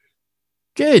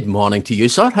Good morning to you,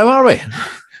 sir. How are we?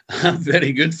 I'm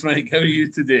very good, Frank. How are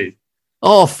you today?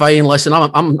 Oh, fine. Listen,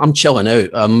 I'm chilling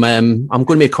out. I'm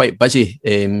going to be quite busy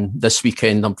this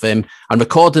weekend. I'm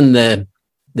recording the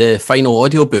final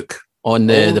audiobook on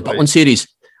the Right. Butland series.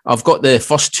 I've got the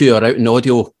first two are out in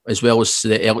audio as well as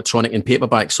the electronic and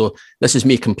paperback. So this is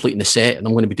me completing the set, and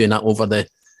I'm going to be doing that over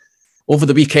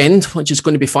the weekend, which is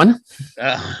going to be fun.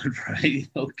 Right.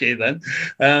 Okay then.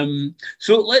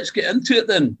 So let's get into it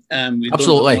then. We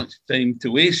Absolutely. don't have much time to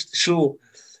waste. So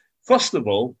first of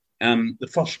all, the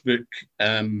first book,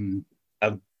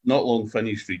 I've not long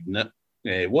finished reading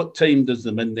it. What time does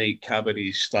the Midnight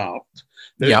Cabaret start?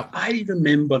 Now, Yeah. I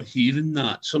remember hearing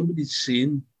that. Somebody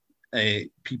saying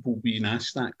people being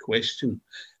asked that question.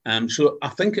 So I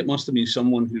think it must have been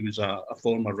someone who was a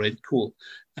former Redcoat.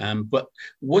 But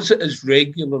was it as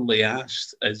regularly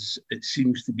asked as it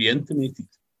seems to be intimated?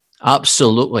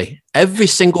 Absolutely. Every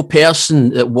single person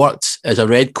that worked as a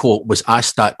Redcoat was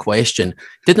asked that question.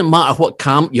 Didn't matter what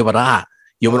camp you were at,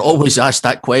 you were always asked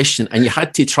that question, and you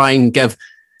had to try and give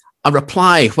a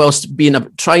reply whilst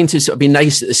trying to sort of be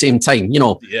nice at the same time.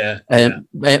 Yeah.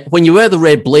 When you wear the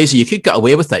red blazer, you could get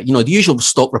away with it. The usual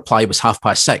stop reply was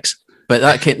 6:30, but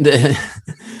that can't.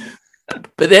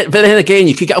 but then again,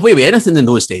 you could get away with anything in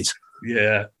those days.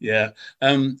 Yeah.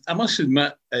 I must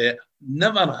admit,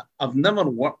 I've never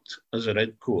worked as a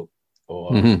red coat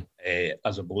or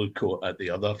as a blue coat at the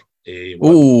other.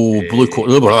 Blue coat.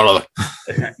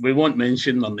 We won't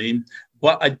mention their name,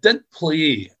 but I did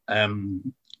play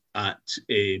at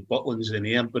Butlins in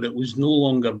Ayr, but it was no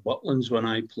longer Butlins when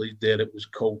I played there. It was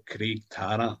called Craig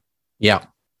Tara. Yeah.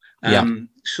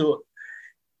 So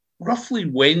roughly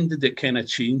when did it kind of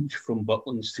change from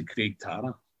Butlins to Craig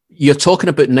Tara? You're talking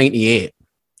about 98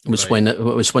 was when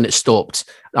it stopped.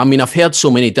 I mean, I've heard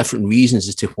so many different reasons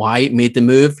as to why it made the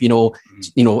move. I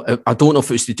don't know if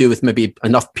it was to do with maybe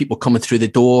enough people coming through the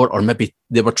door, or maybe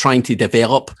they were trying to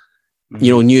develop,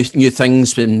 new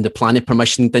things when the planning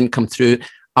permission didn't come through.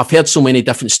 I've heard so many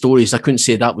different stories. I couldn't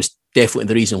say that was definitely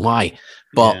the reason why,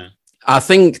 but I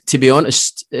think, to be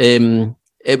honest, it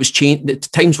was changed. The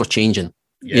times were changing.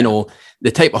 Yeah.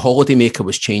 The type of holidaymaker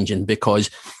was changing, because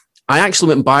I actually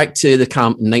went back to the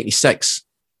camp in 96,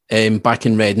 back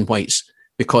in red and whites,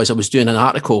 because I was doing an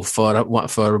article for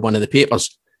one of the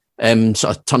papers, sort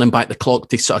of turning back the clock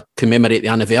to sort of commemorate the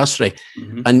anniversary.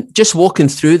 And just walking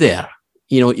through there,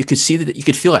 you could see that, you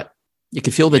could feel it. You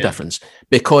could feel the difference,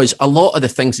 because a lot of the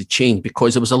things had changed,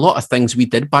 because there was a lot of things we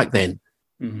did back then.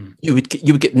 You would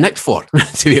get nicked for,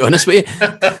 to be honest with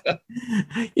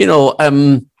you.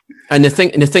 And the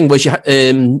thing was,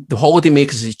 the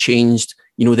holidaymakers had changed.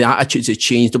 The attitudes had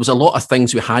changed. There was a lot of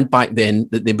things we had back then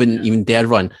that they wouldn't even dare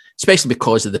run, especially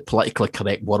because of the politically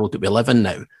correct world that we live in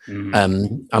now.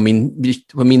 I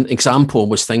mean, example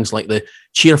was things like the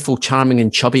cheerful, charming,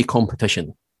 and chubby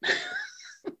competition.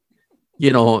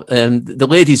 The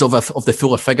ladies of the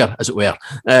fuller figure, as it were,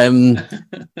 and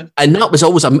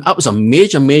that was a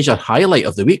major highlight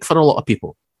of the week for a lot of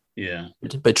people. Yeah,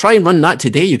 but try and run that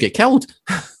today, you get killed.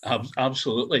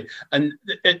 Absolutely, and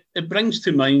it brings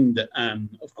to mind,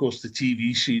 of course, the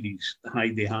TV series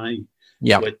Hi-de-Hi,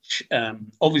 which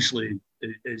obviously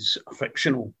is a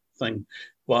fictional thing,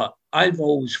 but I've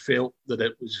always felt that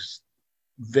it was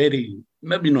very,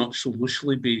 maybe not so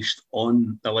loosely based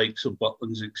on the likes of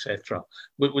Butlins, etc.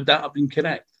 But would that have been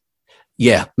correct?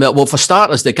 Yeah, well, for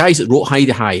starters, the guys that wrote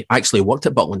Hi-de-Hi actually worked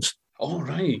at Butlins. Oh,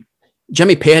 right.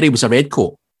 Jimmy Perry was a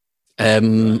Redcoat. I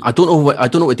don't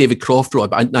know what David Croft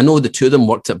wrote, but I know the two of them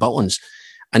worked at Butlins.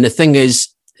 And the thing is,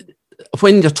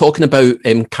 when you're talking about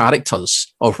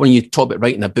characters, or when you talk about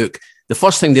writing a book, the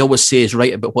first thing they always say is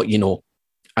write about what you know.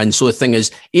 And so the thing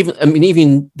is,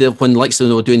 when like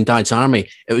they were doing Dad's Army,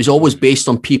 it was always based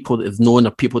on people that they've known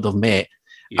or people they've met.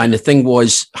 Yeah. And the thing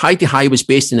was, Hi-de-Hi was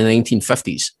based in the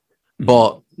 1950s,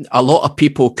 but a lot of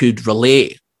people could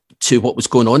relate to what was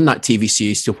going on in that TV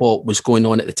series, to what was going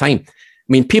on at the time.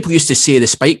 I mean, people used to say the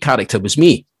Spike character was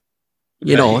me.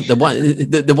 The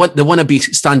wannabe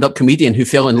stand-up comedian who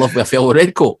fell in love with a fellow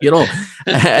Redcoat,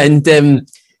 and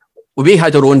we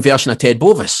had our own version of Ted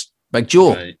Bovis, Big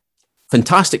Joe. Right.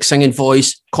 Fantastic singing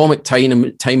voice, comic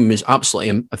time was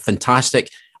absolutely fantastic,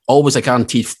 always a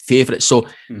guaranteed favourite. So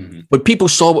when people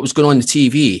saw what was going on the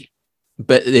TV,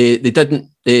 but they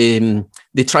didn't, they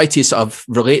tried to sort of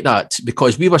relate that,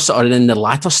 because we were sort of in the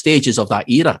latter stages of that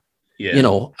era.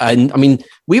 Yeah. And I mean,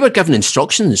 we were given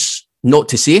instructions not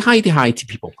to say Hi-de-Hi to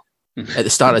people at the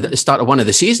start of one of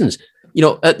the seasons. It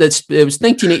was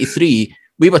 1983.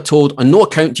 We were told, on no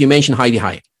account do you mention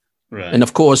Hi-de-Hi. Right. And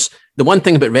of course, the one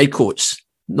thing about Redcoats,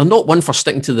 they're not one for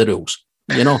sticking to the rules.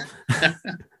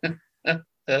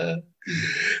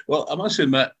 Well, I must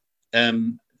admit,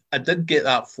 I did get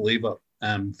that flavour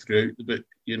throughout the book,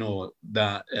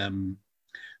 that,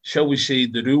 shall we say,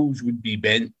 the rules would be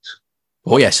bent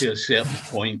to a certain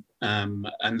point.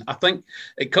 And I think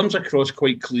it comes across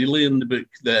quite clearly in the book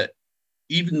that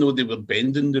even though they were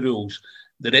bending the rules,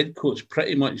 the Redcoats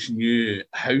pretty much knew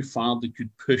how far they could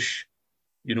push,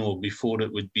 before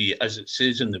it would be, as it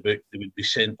says in the book, they would be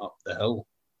sent up the hill.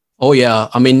 Oh, yeah.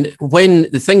 I mean,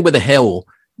 when the thing with the hill,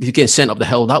 if you get sent up the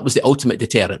hill, that was the ultimate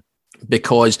deterrent,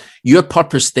 because your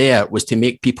purpose there was to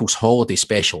make people's holiday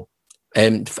special.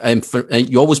 And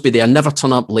you always be there, never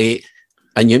turn up late,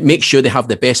 and you make sure they have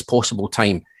the best possible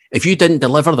time. If you didn't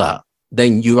deliver that,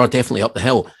 then you are definitely up the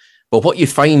hill. But what you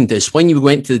find is when you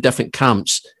went to the different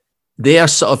camps, their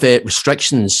sort of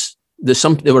restrictions,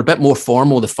 they were a bit more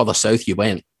formal the further south you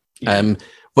went. Yeah.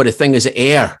 But the thing is, at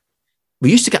Ayr, we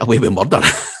used to get away with murder,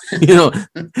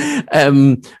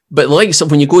 but like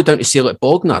when you go down to sail at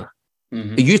Bognor,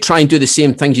 you try and do the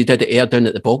same things you did at Ayr down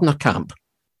at the Bognor camp.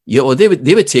 They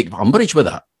would take umbrage with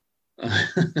that.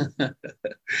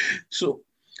 So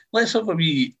let's have a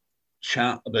wee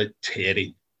chat about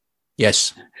Terry.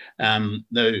 Yes. Now,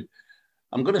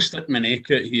 I'm going to stick my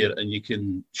neck out here and you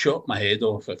can chop my head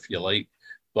off if you like,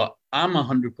 but I'm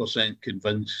 100%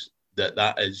 convinced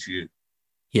that is you.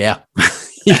 Yeah,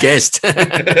 you guessed.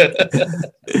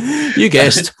 You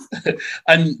guessed.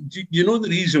 And you know the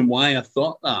reason why I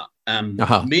thought that?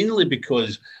 Mainly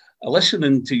because I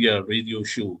listened to your radio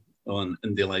show on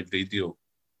Indie Live Radio.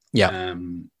 Yeah.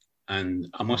 And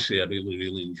I must say I really,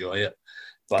 really enjoy it.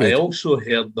 But Good. I also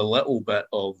heard the little bit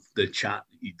of the chat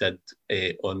that you did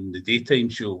on the daytime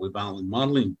show with Alan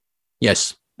Marlene.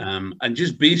 Yes. And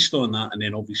just based on that, and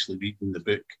then obviously reading the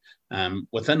book,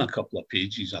 within a couple of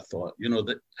pages, I thought,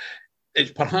 that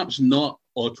it's perhaps not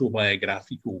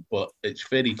autobiographical, but it's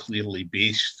very clearly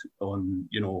based on,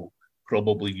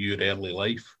 probably your early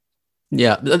life.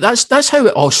 Yeah, that's how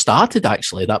it all started,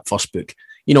 actually, that first book.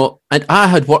 And I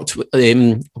had worked with,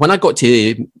 when I got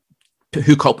to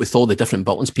hook up with all the different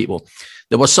Butlins people,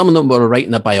 there were some of them were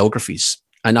writing their biographies,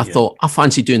 and I thought, I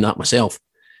fancy doing that myself.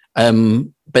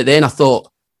 But then I thought,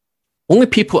 only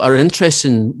people that are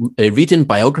interested in reading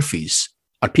biographies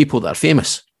are people that are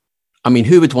famous. I mean,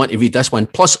 who would want to read this one?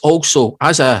 Plus, also,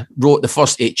 as I wrote the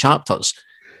first 8 chapters,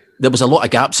 there was a lot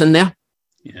of gaps in there.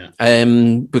 Yeah.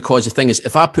 Because the thing is,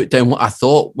 if I put down what I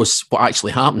thought was what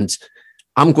actually happened,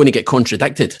 I'm going to get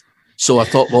contradicted. So I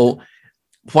thought, well,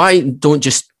 why don't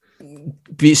just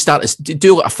do a sort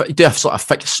of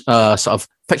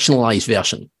fictionalized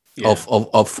version of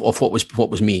what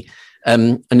was me.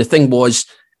 And the thing was,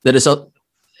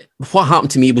 what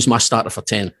happened to me was my starter for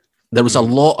 10. There was a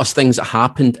lot of things that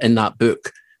happened in that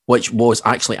book which was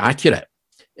actually accurate.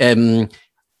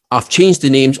 I've changed the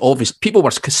names. Obviously, people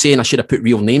were saying I should have put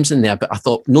real names in there, but I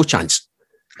thought no chance.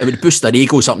 It would boost their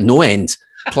egos up no end.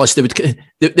 Plus, they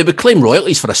would claim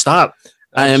royalties for a start.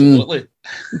 Absolutely.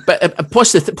 But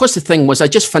plus the thing was, I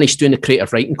just finished doing the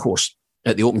creative writing course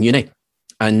at the Open Uni,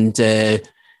 and the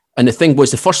thing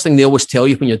was, the first thing they always tell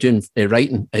you when you're doing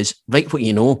writing is write what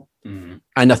you know. And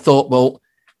I thought, well,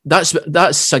 that's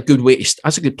a good way.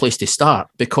 That's a good place to start,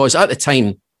 because at the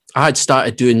time I had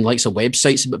started doing like some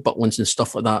websites about Butlins and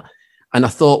stuff like that, and I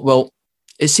thought, well,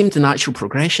 it seemed a natural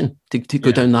progression to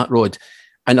go down that road.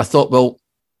 And I thought, well,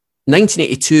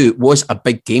 1982 was a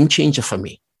big game changer for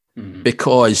me,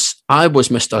 because I was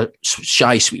Mr.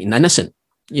 Shy, Sweet and Innocent,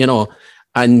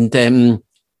 and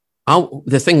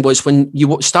the thing was, when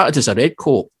you started as a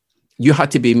Redcoat, you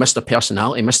had to be Mr.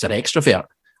 Personality, Mr. Extrovert.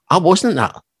 I wasn't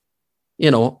that,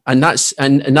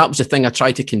 and that was the thing I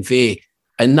tried to convey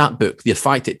in that book. The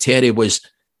fact that Terry was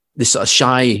this sort of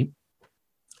shy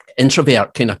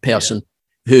introvert kind of person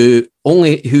who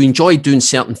enjoyed doing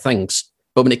certain things,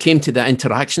 but when it came to the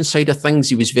interaction side of things,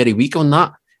 he was very weak on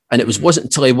that. And it wasn't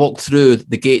until I walked through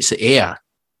the gates at Ayr,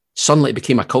 suddenly it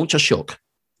became a culture shock.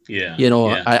 Yeah.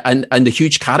 And the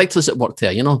huge characters that worked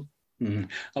there, I mean,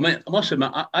 I must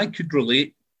admit, I could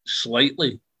relate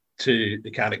slightly to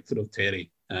the character of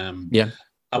Terry.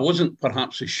 I wasn't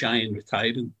perhaps as shy and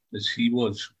retiring as he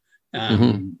was,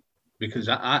 because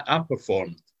I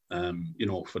performed,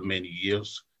 for many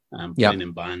years, playing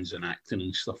in bands and acting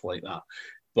and stuff like that.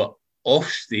 But off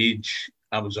stage,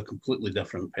 I was a completely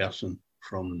different person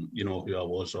from, who I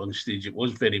was on stage. It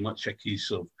was very much a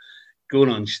case of going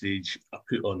on stage, I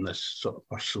put on this sort of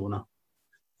persona.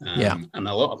 And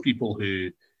a lot of people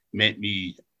who met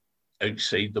me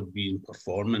outside of being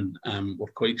performing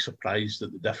were quite surprised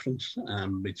at the difference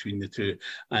between the two.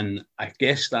 And I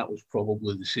guess that was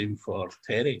probably the same for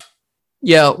Terry.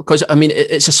 Yeah, because, I mean,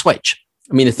 it's a switch.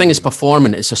 I mean, the thing is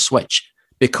performing, it's a switch.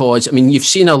 because, I mean, you've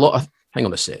seen a lot of, hang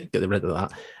on a sec, get rid of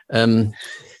that.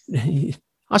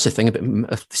 That's the thing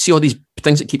about, see all these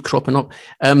things that keep cropping up.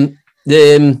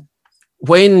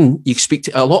 When you speak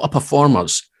to a lot of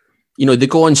performers, you know, they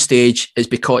go on stage, it's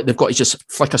because they've got to just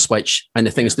flick a switch. And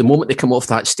the thing is, the moment they come off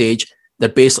that stage, they're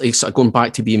basically sort of going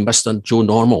back to being Mr. Joe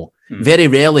Normal. Very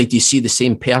rarely do you see the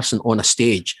same person on a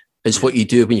stage as what you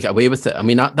do when you get away with it. I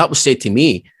mean, that was said to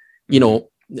me, you know,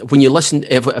 when you listen,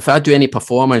 if I do any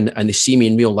performing and they see me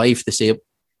in real life, they say,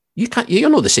 you're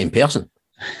not the same person,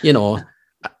 you know,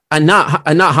 and that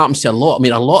happens to a lot. I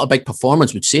mean, a lot of big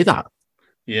performers would say that.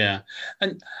 Yeah.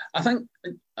 And I think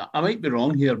I might be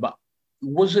wrong here, but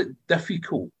was it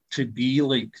difficult to be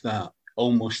like that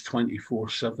almost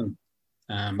 24/7?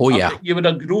 Oh, yeah. You would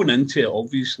have grown into it,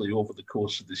 obviously, over the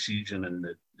course of the season and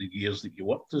the years that you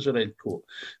worked as a Redcoat.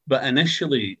 But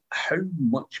initially, how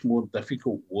much more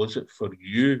difficult was it for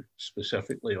you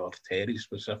specifically, or Terry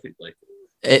specifically?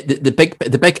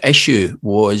 The big issue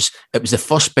was it was the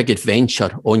first big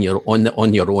adventure on your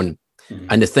own.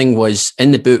 And the thing was,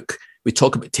 in the book, we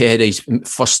talk about Terry's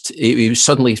first. He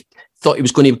suddenly thought he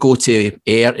was going to go to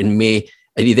Ayr in May,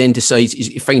 and he then decides,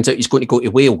 he finds out he's going to go to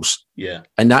Wales. Yeah,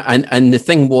 and the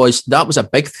thing was, that was a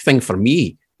big thing for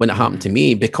me when it happened to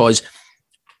me, because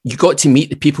you got to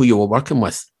meet the people you were working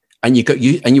with, and you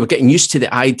were getting used to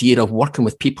the idea of working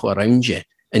with people around you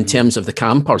in terms of the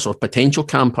campers or potential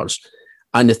campers.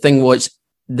 And the thing was,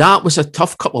 that was a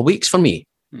tough couple of weeks for me,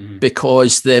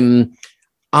 because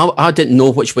I didn't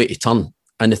know which way to turn.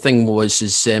 And the thing was,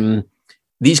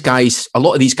 these guys, a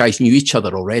lot of these guys knew each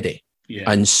other already.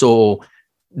 Yeah. And so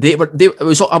I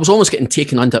was almost getting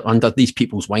taken under these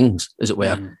people's wings, as it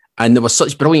were. And they were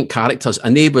such brilliant characters.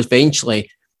 And they were eventually,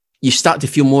 you start to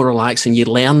feel more relaxed, and you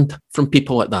learned from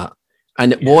people like that.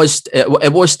 And it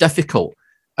was difficult.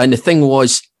 And the thing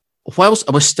was, whilst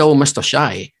I was still Mr.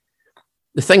 Shy,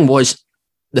 the thing was,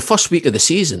 the first week of the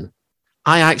season,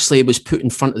 I actually was put in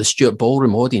front of the Stuart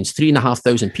Ballroom audience,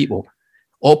 3,500 people,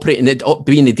 being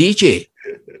the DJ.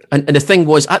 And the thing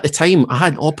was, at the time, I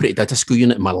hadn't operated a disco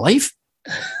unit in my life.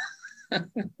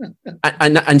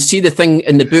 and see the thing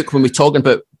in the book when we're talking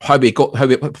about how we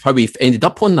ended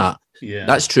up on that. Yeah,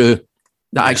 that's true.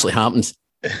 That actually happened.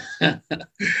 I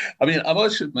mean, I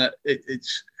must admit,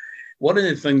 it's one of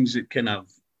the things that kind of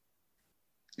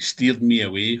steered me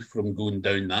away from going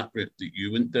down that route that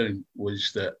you went down,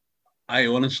 was that I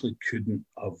honestly couldn't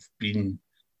have been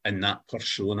in that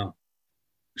persona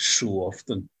so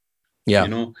often. Yeah. You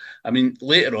know, I mean,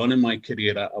 later on in my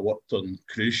career, I worked on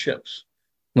cruise ships,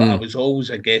 but I was always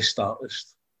a guest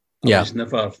artist. I was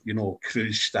never,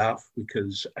 cruise staff,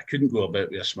 because I couldn't go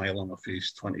about with a smile on my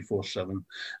face 24/7.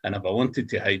 And if I wanted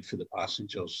to hide for the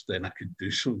passengers, then I could do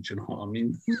so. Do you know what I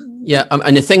mean? Yeah.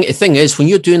 And the thing is, when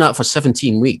you're doing that for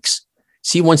 17 weeks,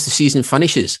 see, once the season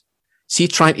finishes, see,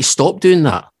 trying to stop doing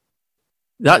that,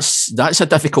 that's a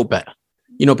difficult bit.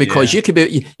 You know, because you could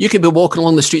be walking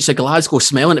along the streets of Glasgow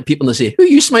smiling at people and they say, "Who are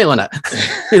you smiling at?"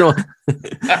 You know,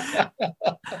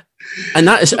 and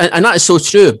that is so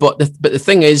true. But the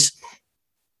thing is,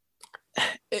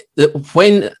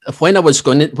 when I was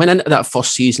going into that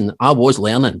first season, I was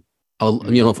learning,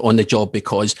 on the job,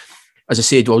 because, as I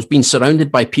said, I was being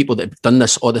surrounded by people that had done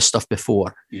all this stuff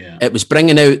before. Yeah, it was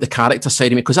bringing out the character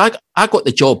side of me, because I got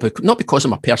the job not because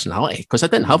of my personality, because I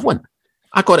didn't have one.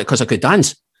 I got it because I could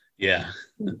dance. Yeah.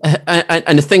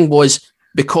 And the thing was,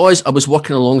 because I was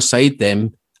working alongside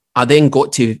them, I then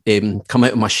got to come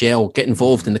out of my shell, get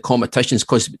involved in the competitions,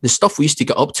 because the stuff we used to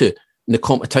get up to in the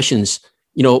competitions,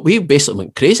 we basically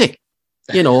went crazy,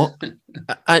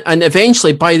 and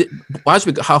eventually, as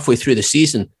we got halfway through the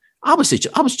season, I was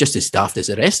just as daft as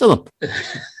the rest of them.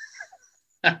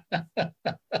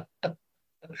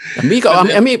 And we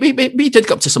did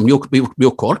get up to some real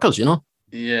corkers,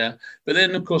 Yeah, but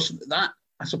then of course that,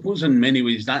 I suppose, in many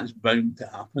ways, that's bound to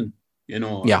happen,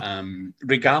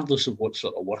 regardless of what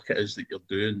sort of work it is that you're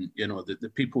doing.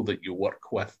 The people that you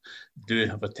work with do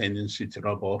have a tendency to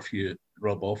rub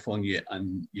off on you,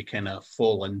 and you kind of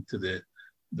fall into the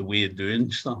way of doing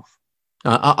stuff.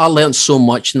 I learned so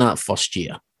much in that first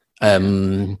year.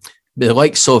 The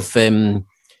likes of, when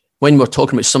we're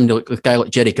talking about somebody like a guy like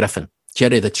Jerry Griffin,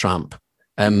 Jerry the Tramp,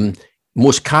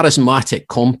 most charismatic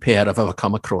compere I've ever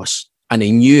come across. And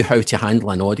he knew how to handle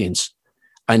an audience.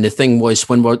 And the thing was,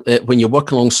 when you're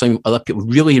working alongside other people,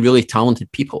 really, really talented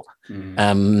people.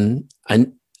 And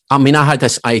I mean, I had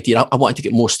this idea, I wanted to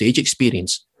get more stage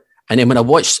experience. And then when I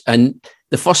watched, and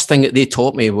the first thing that they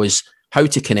taught me was how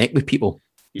to connect with people,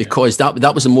 because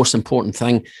that was the most important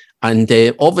thing. And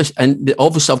obviously,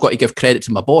 I've got to give credit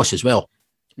to my boss as well,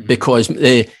 because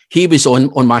he was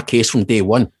on my case from day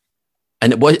one.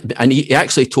 and he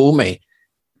actually told me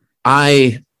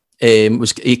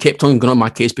he kept on going on my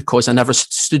case because I never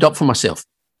stood up for myself.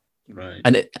 Right.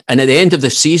 And at the end of the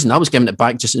season, I was giving it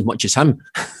back just as much as him.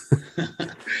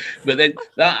 But then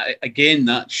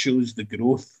that shows the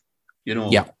growth,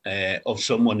 of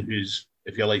someone who's,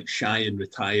 if you like, shy and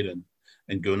retiring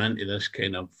and going into this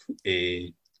kind of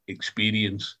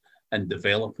experience and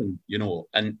developing,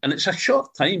 and it's a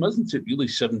short time, isn't it? Really,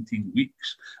 17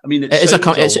 weeks. I mean, it is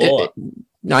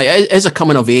a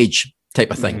coming of age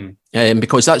type of thing,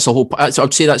 because that's the whole.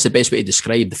 I'd say that's the best way to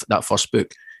describe that first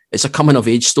book. It's a coming of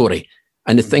age story,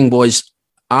 and the thing was,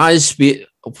 as we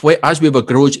were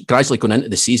gradually going into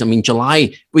the season. I mean,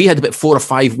 July, we had about 4 or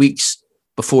 5 weeks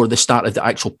before the start of the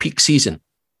actual peak season.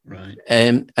 Right.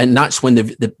 And that's when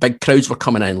the big crowds were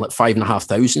coming in, like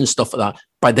 5,500 and stuff like that.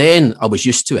 By then, I was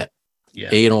used to it.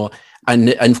 Yeah. And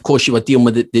of course, you were dealing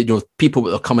with the people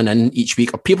that were coming in each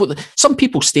week, or some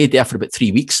people stayed there for about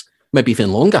 3 weeks, maybe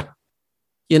even longer.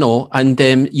 And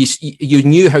you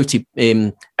knew how to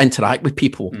interact with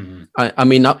people. As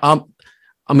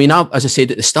I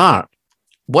said at the start,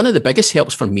 one of the biggest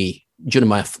helps for me during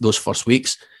those first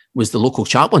weeks was the local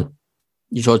chaplain,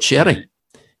 George Sherry. Right.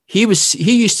 He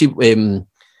used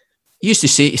to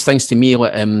say things to me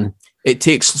like, it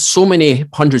takes so many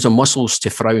hundreds of muscles to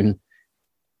frown,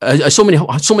 so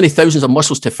many thousands of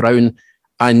muscles to frown,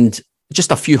 and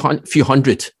just a few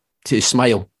hundred to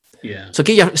smile. Yeah. So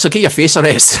get your face a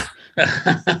rest.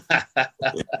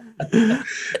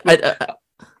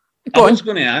 I was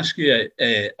going to ask you,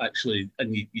 actually,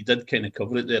 and you did kind of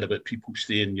cover it there about people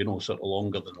staying, sort of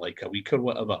longer than like a week or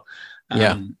whatever.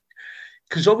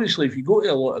 Because obviously, if you go to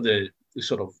a lot of the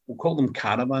sort of, we'll call them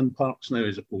caravan parks now,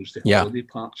 as opposed to holiday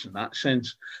parks in that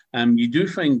sense, you do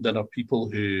find there are people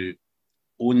who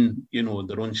own,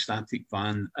 their own static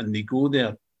van, and they go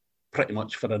there pretty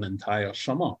much for an entire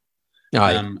summer.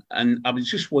 And I was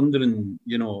just wondering,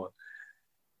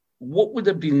 what would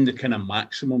have been the kind of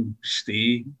maximum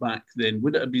stay back then?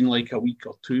 Would it have been like a week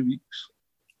or 2 weeks?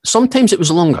 Sometimes it was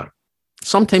longer.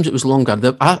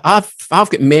 I've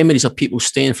got memories of people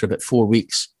staying for about 4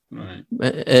 weeks, right?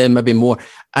 Maybe more.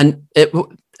 And it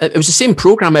was the same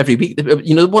program every week.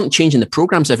 They weren't changing the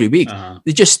programs every week.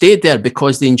 They just stayed there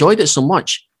because they enjoyed it so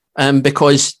much.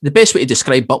 Because the best way to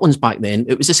describe Butlins back then,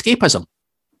 it was escapism.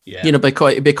 Yeah.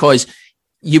 Because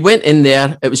you went in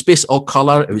there, it was basically all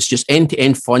colour, it was just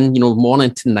end-to-end fun,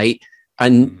 morning to night.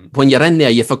 And when you're in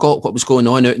there, you forgot what was going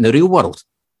on out in the real world,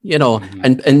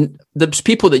 and there's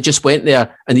people that just went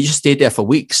there and they just stayed there for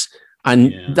weeks.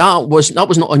 And that was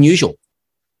not unusual.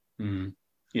 Mm.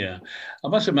 Yeah. I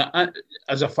must admit,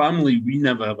 as a family, we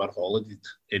never ever holidayed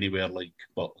anywhere like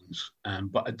Butlins.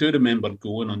 But I do remember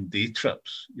going on day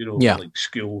trips, like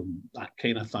school and that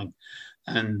kind of thing.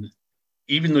 And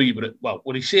even though you were,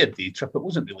 when you say a day trip, it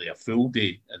wasn't really a full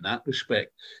day in that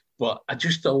respect. But I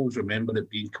just always remember it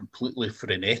being completely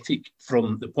frenetic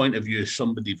from the point of view of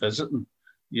somebody visiting.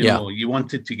 You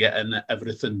wanted to get in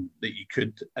everything that you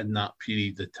could in that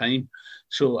period of time.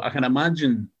 So I can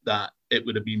imagine that it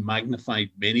would have been magnified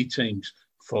many times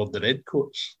for the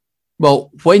Redcoats.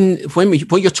 Well, when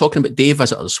you're talking about day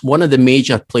visitors, one of the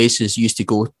major places used to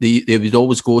go, they would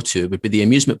always go to, would be the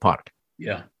amusement park.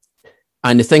 Yeah.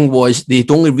 And the thing was,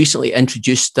 they'd only recently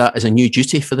introduced that as a new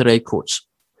duty for the Redcoats.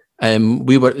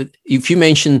 If you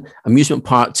mention amusement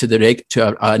park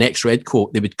to an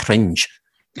ex-Redcoat, they would cringe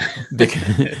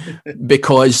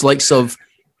because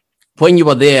when you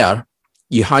were there,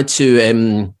 you had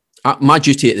to. My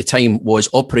duty at the time was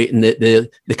operating the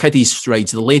kiddies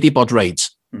rides, the Ladybird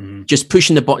rides, just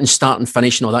pushing the button, start and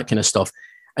finish, and all that kind of stuff.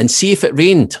 And see if it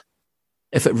rained.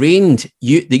 If it rained,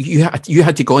 you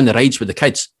had to go on the rides with the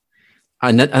kids.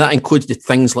 And that includes the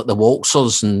things like the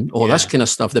waltzers and all this kind of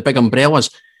stuff, the big umbrellas.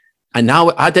 And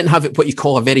now I didn't have what you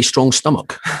call a very strong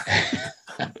stomach.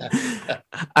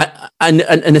 and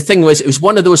the thing was, it was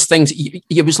one of those things,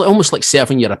 it was almost like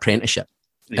serving your apprenticeship.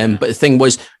 But the thing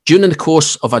was, during the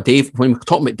course of a day, when we're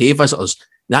talking about day visitors,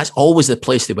 that's always the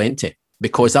place they went to,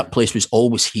 because that place was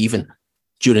always heaving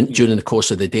during the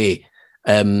course of the day.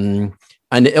 And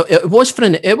it was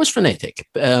frenetic.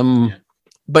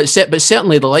 But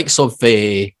certainly the likes of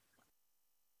I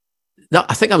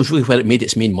think that was really where it made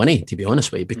its main money, to be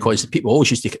honest with you, because people always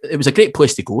used to. It was a great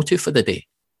place to go to for the day.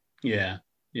 Yeah.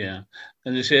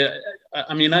 And they say,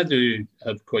 I mean, I do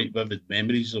have quite vivid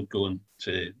memories of going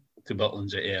to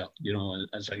Butlins at Ayr,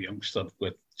 as a youngster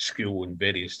with school and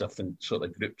various different sort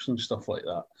of groups and stuff like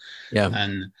that. Yeah.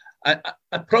 And I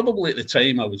probably at the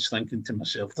time I was thinking to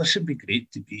myself, this would be great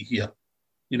to be here.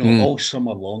 All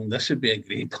summer long, this would be a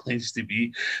great place to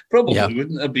be. Probably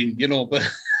wouldn't have been, but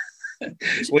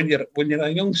when you're a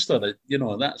youngster, you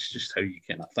know, that's just how you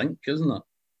kind of think, isn't it?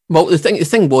 Well, the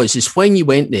thing was, is when you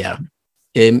went there,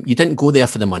 you didn't go there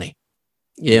for the money,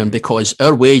 because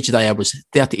our wage there was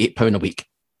 £38 a week,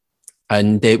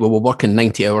 and we were working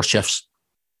 90-hour shifts.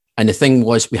 And the thing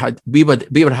was, we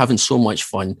were having so much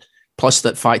fun. Plus,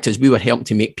 that fact is, we were helping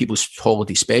to make people's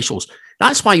holiday specials.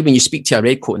 That's why when you speak to a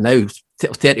Redcoat now,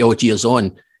 30 odd years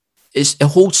on, it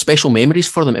holds special memories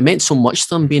for them. It meant so much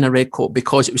to them being a Redcoat,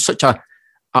 because it was such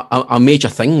a major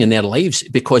thing in their lives,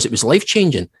 because it was life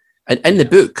changing. And in the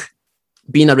book,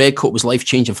 being a Redcoat was life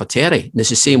changing for Terry. And it's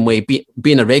the same way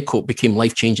being a Redcoat became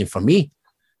life changing for me.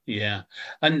 Yeah,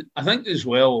 and I think as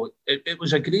well, it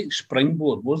was a great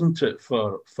springboard, wasn't it,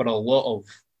 for a lot of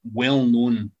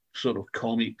well-known sort of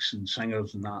comics and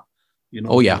singers and that, you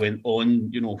know, went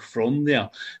on, you know, from there.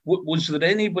 Was there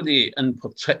anybody in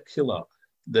particular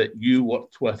that you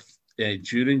worked with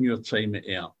during your time at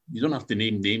Air? You don't have to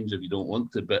name names if you don't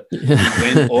want to, but you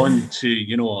went on to,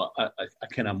 you know, a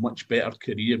kind of much better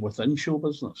career within show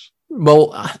business.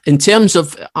 Well, in terms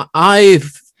of,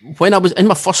 when I was in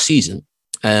my first season,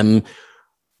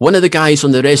 one of the guys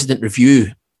on the resident review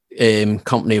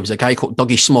company was a guy called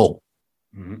Dougie Small.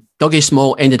 Mm-hmm. Dougie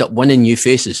Small ended up winning New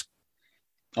Faces.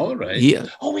 All right. Yeah.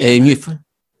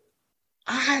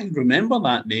 I remember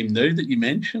that name now that you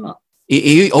mention it.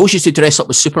 He always used to dress up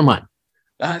as Superman.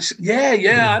 I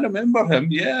remember him.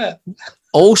 Yeah.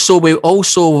 Also, I've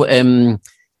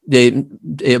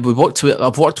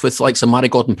worked with like some Mary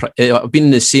Gordon. I've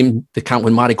been in the camp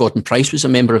when Mary Gordon Price was a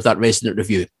member of that resident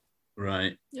review.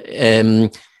 Right.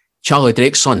 Charlie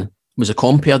Drake's son was a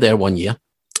compere there one year,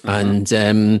 and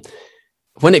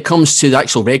when it comes to the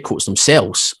actual Redcoats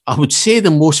themselves, I would say the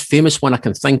most famous one I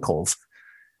can think of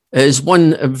is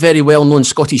a very well-known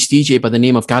Scottish DJ by the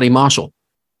name of Gary Marshall.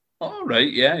 Oh,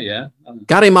 right, yeah.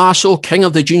 Gary Marshall, king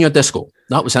of the junior disco.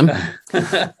 That was him.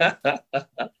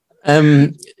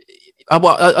 I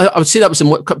would say that was him,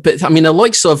 but I mean, the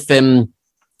likes of there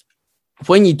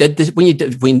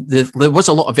was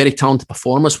a lot of very talented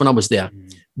performers when I was there,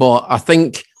 but I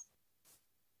think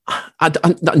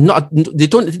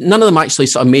none of them actually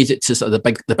sort of made it to sort of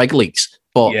the big leagues.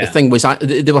 But the thing was,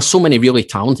 there were so many really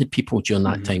talented people during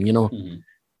that time, you know. Mm-hmm.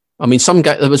 I mean,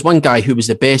 there was one guy who was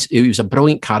the best. He was a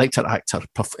brilliant character actor,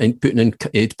 putting in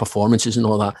performances and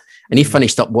all that. And he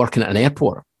finished up working at an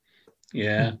airport.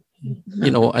 Yeah,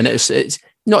 you know, and it was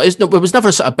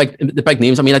never sort of the big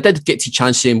names. I mean, I did get to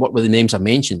chance to work with the names I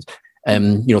mentioned,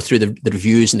 you know, through the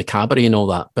reviews and the cabaret and all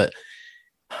that. But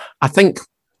I think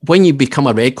when you become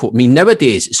a Redcoat, I mean,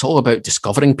 nowadays it's all about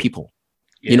discovering people.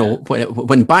 Yeah. You know,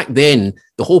 when back then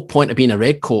the whole point of being a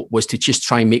Redcoat was to just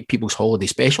try and make people's holiday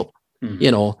special. Mm-hmm.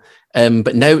 You know,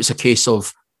 but now it's a case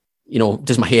of, you know,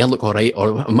 does my hair look all right?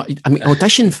 Or I mean,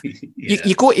 audition.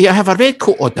 You have a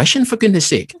Redcoat audition, for goodness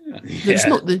sake. It's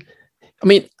not I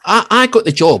mean, I got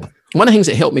the job. One of the things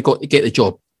that helped me get the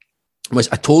job was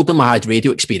I told them I had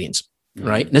radio experience,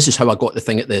 right? And this is how I got the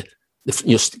thing at the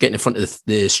getting in front of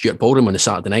the Stuart Ballroom on a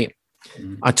Saturday night.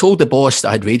 I told the boss that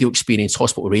I had radio experience,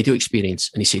 hospital radio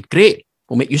experience, and he said, "Great,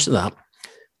 we'll make use of that."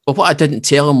 But what I didn't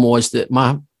tell him was that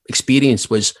my experience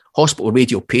was hospital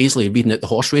radio Paisley reading out the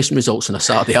horse racing results on a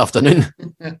Saturday afternoon.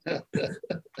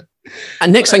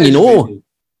 And next thing you know,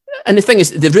 and the thing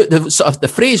is,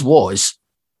 the phrase was,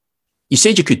 you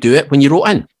said you could do it when you wrote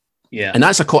in. Yeah, and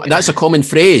that's a common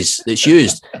phrase that's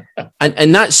used,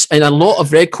 and a lot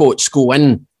of Redcoats go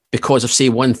in because of, say,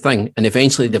 one thing and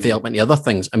eventually develop into other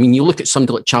things. I mean, you look at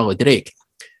somebody like Charlie Drake.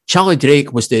 Charlie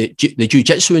Drake was the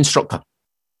jiu-jitsu instructor.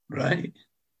 Right.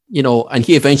 You know, and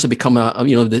he eventually became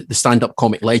the stand-up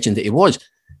comic legend that he was.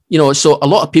 You know, so a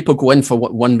lot of people go in for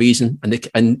one reason and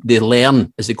they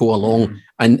learn as they go along. Mm-hmm.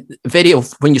 And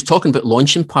when you're talking about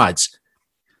launching pads,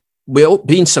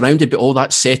 being surrounded by all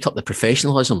that setup, the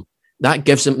professionalism, that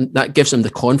gives them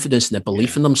the confidence and the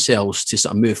belief in themselves to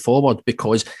sort of move forward.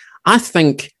 Because I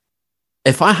think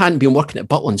if I hadn't been working at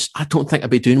Butlins, I don't think I'd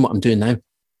be doing what I'm doing now.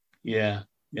 Yeah.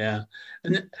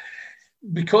 And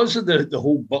because of the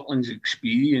whole Butlins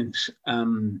experience,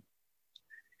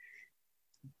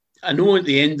 I know at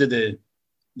the end of the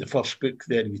first book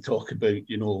there, you talk about, maybe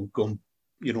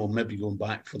going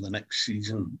back for the next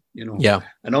season, Yeah.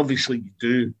 And obviously you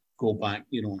do go back,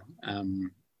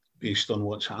 based on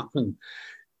what's happened.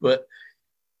 But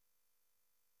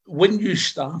when you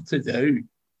started out,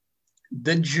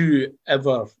 did you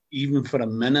ever, even for a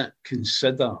minute,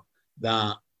 consider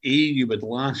that A, you would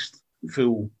last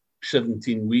full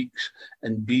 17 weeks,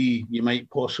 and B, you might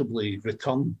possibly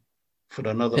return for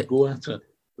another go at it?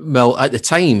 Well, at the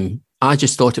time, I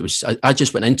just thought I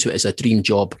just went into it as a dream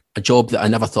job, a job that I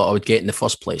never thought I would get in the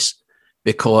first place.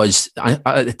 because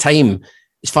at the time,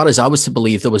 as far as I was to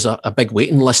believe, there was a big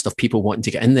waiting list of people wanting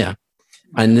to get in there.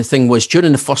 And the thing was,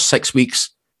 during the first 6 weeks,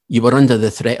 you were under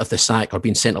the threat of the sack or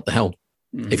being sent up the hill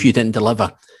if you didn't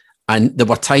deliver. And there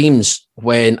were times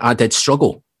when I did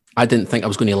struggle. I didn't think I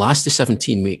was going to last the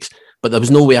 17 weeks, but there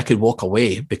was no way I could walk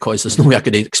away because there's no way I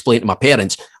could explain to my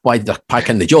parents why they're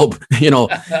packing the job, you know.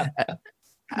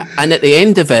 And at the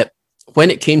end of it,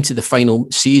 when it came to the final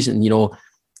season, you know,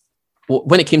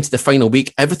 when it came to the final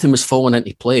week, everything was falling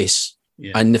into place.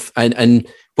 Yeah. And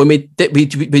when we did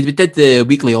the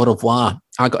weekly au revoir,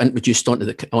 I got introduced onto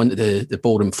the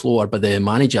ballroom floor by the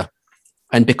manager.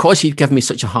 And because he'd given me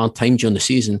such a hard time during the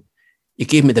season, he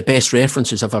gave me the best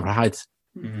references I've ever had.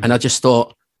 And I just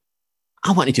thought,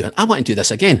 I want to do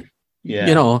this again. Yeah.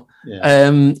 You know,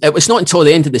 it was not until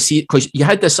the end of the season, because you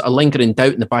had this sort of lingering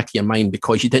doubt in the back of your mind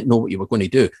because you didn't know what you were going to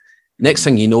do. Next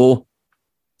thing you know,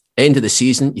 end of the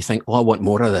season, you think, oh, I want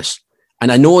more of this.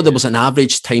 And I know there was an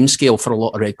average time scale for a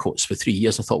lot of Redcoats for 3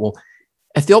 years. I thought, well,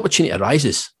 if the opportunity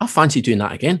arises, I fancy doing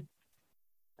that again.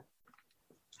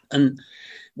 And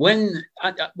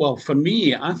for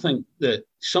me, I think that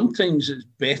sometimes it's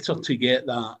better to get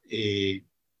that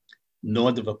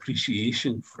nod of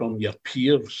appreciation from your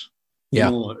peers, you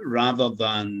know, rather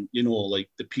than, you know, like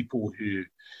the people who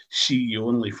see you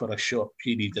only for a short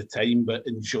period of time, but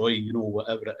enjoy, you know,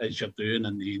 whatever it is you're doing,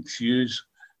 and they enthuse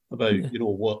about, you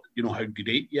know, how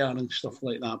great you are and stuff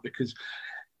like that. Because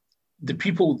the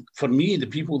people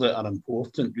that are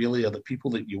important really are the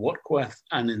people that you work with.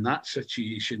 And in that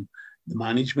situation, the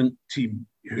management team,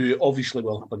 who obviously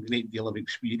will have a great deal of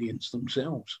experience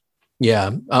themselves.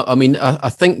 Yeah, I mean, I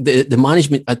think the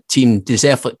management team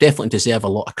definitely deserve a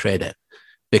lot of credit,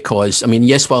 because, I mean,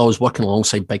 yes, while I was working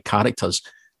alongside big characters,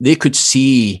 they could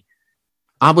see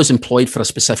I was employed for a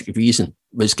specific reason,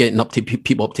 was getting up to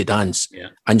people up to dance. Yeah.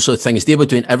 And so the thing is, they were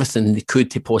doing everything they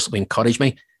could to possibly encourage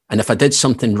me. And if I did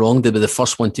something wrong, they were the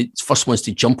first ones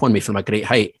to jump on me from a great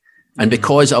height. And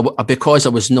because I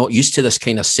was not used to this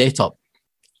kind of setup,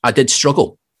 I did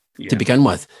struggle to begin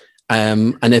with.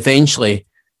 And eventually,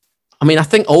 I mean, I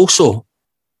think also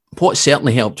what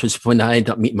certainly helped was when I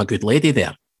ended up meeting my good lady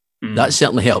there. That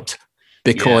certainly helped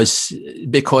because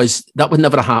that would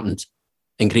never have happened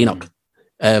in Greenock,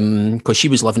 because she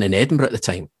was living in Edinburgh at the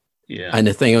time. Yeah. And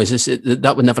the thing was,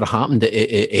 that would never have happened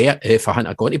if I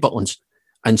hadn't gone to Butlins.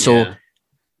 And so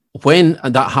when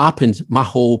that happened, my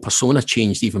whole persona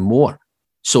changed even more.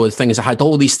 So the thing is, I had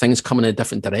all these things coming in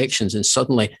different directions, and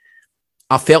suddenly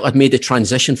I felt I'd made the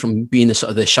transition from being the sort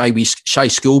of the shy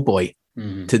schoolboy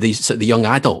to the sort of the young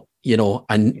adult, you know.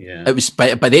 And it was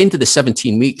by the end of the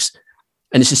 17 weeks,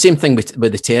 and it's the same thing with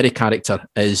the Terry character,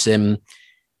 is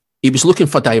he was looking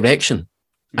for direction,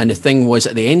 and the thing was,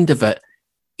 at the end of it,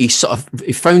 he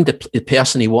found the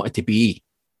person he wanted to be,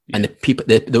 and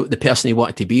the person he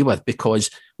wanted to be with. Because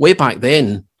way back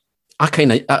then, I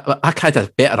had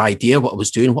a better idea what I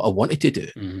was doing, what I wanted to do,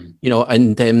 you know.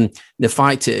 And the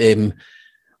fact that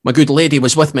my good lady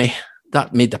was with me,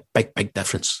 that made a big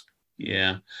difference.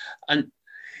 Yeah. And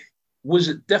was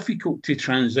it difficult to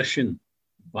transition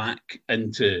back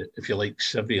into, if you like,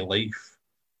 civvy life?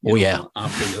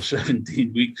 After your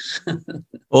 17 weeks.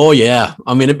 Oh yeah.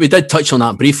 I mean, we did touch on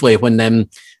that briefly when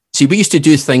we used to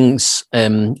do things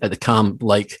at the camp,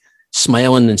 like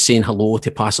smiling and saying hello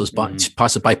to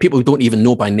passers-by, people who don't even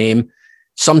know by name.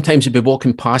 Sometimes we'd be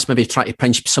walking past, maybe trying to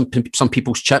pinch some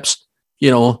people's chips, you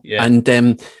know. And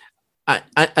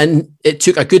it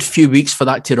took a good few weeks for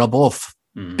that to rub off,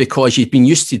 because you'd been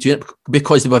used to doing it,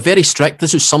 because they were very strict.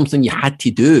 This was something you had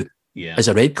to do as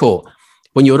a Redcoat.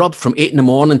 When you were up from 8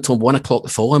 a.m. till 1 o'clock the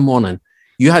following morning,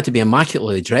 you had to be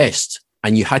immaculately dressed,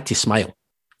 and you had to smile,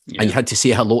 and you had to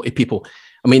say hello to people.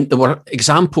 I mean, there were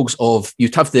examples of,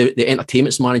 you'd have the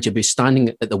entertainments manager be standing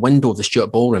at the window of the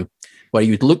Stuart Ballroom, where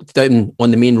you'd look down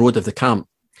on the main road of the camp.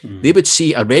 They would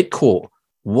see a Redcoat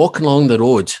walking along the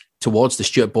road towards the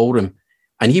Stuart Ballroom,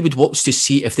 and he would watch to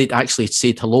see if they'd actually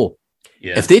said hello.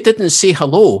 Yeah. If they didn't say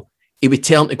hello, he would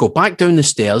tell them to go back down the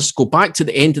stairs, go back to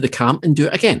the end of the camp, and do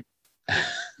it again.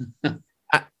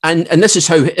 and this is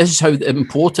how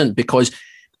important, because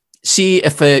see,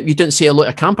 if you didn't say hello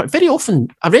to a camper, very often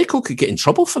a Redcoat could get in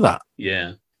trouble for that.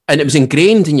 Yeah. And it was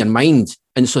ingrained in your mind.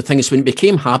 And so things, when it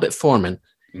became habit forming,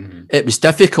 it was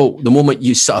difficult the moment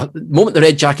the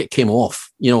red jacket came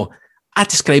off. You know, I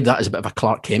describe that as a bit of a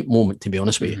Clark Kent moment, to be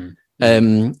honest with you.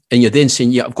 And you're then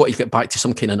saying, I've got to get back to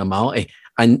some kind of normality.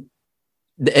 And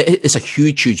it's a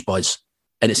huge buzz.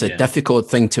 And it's a difficult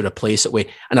thing to replace it with.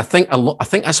 And I think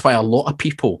that's why a lot of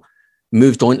people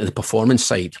moved on to the performance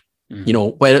side. You know,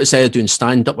 whether it's either doing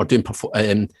stand-up or doing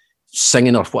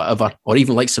singing or whatever, or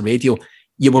even likes the radio,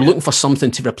 you were looking for something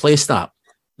to replace that,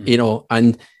 you know.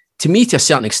 And to me, to a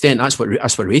certain extent, that's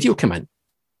where radio came in.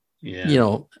 Yeah. You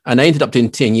know, and I ended up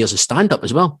doing 10 years of stand-up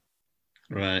as well.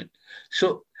 Right.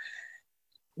 So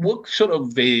what sort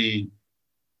of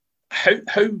how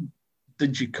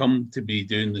did you come to be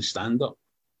doing the stand-up?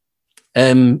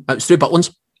 It was through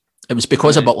Butlins. It was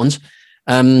because of Butlins.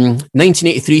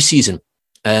 1983 season.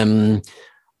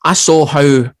 I saw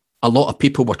how a lot of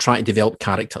people were trying to develop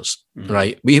characters,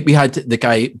 right? We had the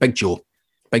guy, Big Joe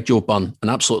Byrne, an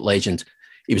absolute legend.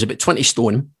 He was about 20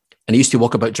 stone, and he used to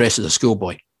walk about dressed as a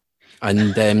schoolboy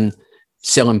and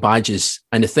selling badges.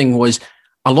 And the thing was,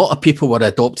 a lot of people were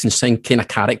adopting some kind of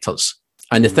characters.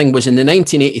 And the thing was, in the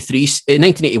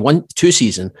 1981-2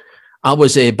 season, I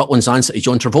was a Butlins answer to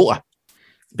John Travolta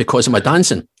because of my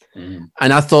dancing. And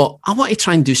I thought, I want to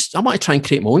try and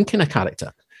create my own kind of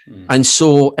character. And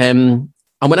so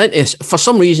I went into, for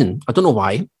some reason, I don't know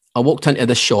why, I walked into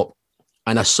this shop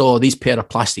and I saw these pair of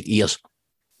plastic ears.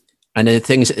 And the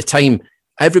things at the time,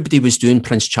 everybody was doing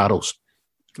Prince Charles.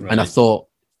 Right. And I thought,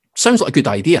 sounds like a good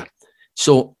idea.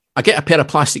 So I get a pair of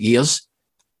plastic ears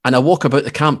and I walk about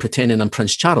the camp pretending I'm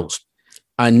Prince Charles.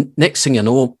 And next thing you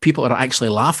know, people are actually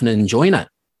laughing and enjoying it.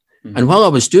 And while I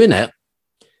was doing it,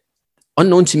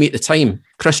 unknown to me at the time,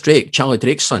 Chris Drake, Charlie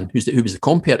Drake's son, who was the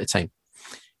compere at the time,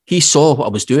 he saw what I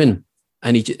was doing.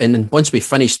 And then once we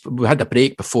finished, we had a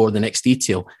break before the next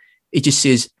detail. He just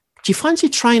says, do you fancy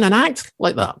trying an act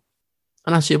like that?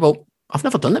 And I said, well, I've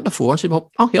never done it before. I said,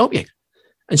 well, I'll help you.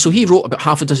 And so he wrote about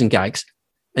half a dozen gags.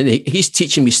 And he's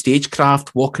teaching me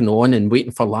stagecraft, walking on and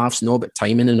waiting for laughs and all about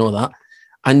timing and all that.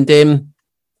 And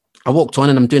I walked on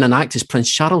and I'm doing an act as Prince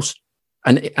Charles.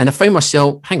 And I found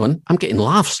myself, hang on, I'm getting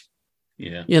laughs.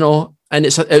 Yeah. You know, and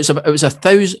it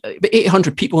was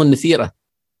 800 people in the theatre.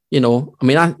 You know, I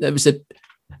mean,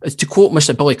 to quote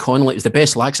Mr. Billy Connolly, it was the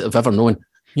best lax I've ever known.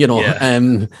 You know,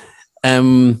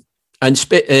 I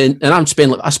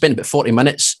spent about 40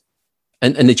 minutes.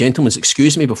 And the gentleman's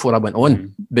excused me before I went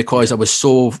on because I was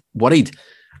so worried.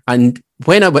 And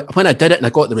when I did it and I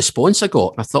got the response I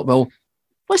got, I thought, well,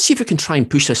 let's see if we can try and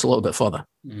push this a little bit further.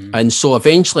 And so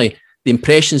eventually the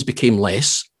impressions became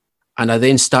less. And I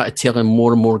then started telling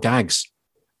more and more gags.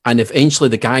 And eventually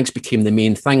the gags became the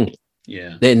main thing.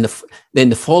 Yeah. Then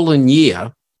the following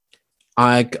year,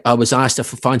 I was asked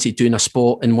if I fancied doing a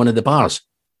spot in one of the bars,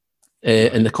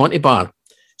 in the Conti bar.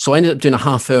 So I ended up doing a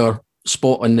half-hour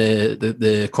spot on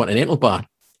the Continental bar.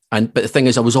 But the thing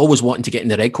is, I was always wanting to get in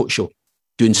the Redcoat show,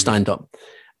 doing stand-up.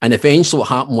 And eventually what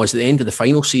happened was at the end of the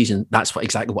final season, that's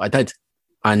exactly what I did.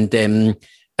 And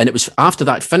it was after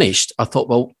that finished, I thought,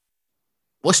 well,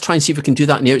 let's try and see if we can do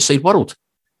that in the outside world.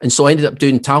 And so I ended up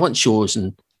doing talent shows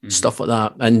and stuff like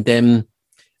that. And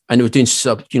we were doing,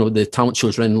 the talent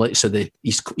shows around, like I said, the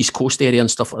East Coast area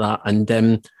and stuff like that. And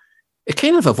it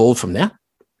kind of evolved from there.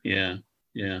 Yeah,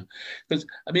 yeah. Because,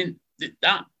 I mean,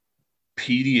 that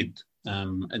period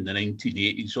in the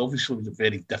 1980s obviously was a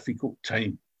very difficult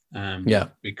time.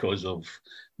 Because of,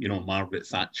 Margaret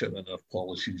Thatcher and her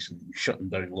policies and shutting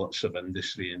down lots of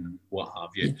industry and what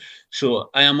have you. Yeah. So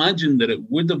I imagine that it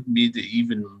would have made it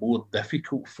even more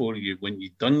difficult for you when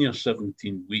you'd done your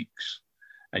 17 weeks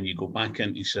and you go back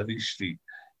into Civvy Street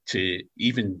to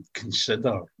even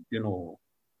consider, in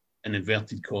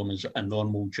inverted commas, a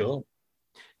normal job.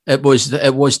 It was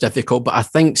difficult, but I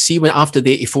think, when after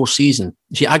the 84 season,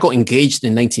 I got engaged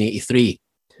in 1983.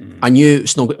 I knew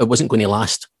it wasn't going to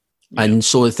last. Yeah. And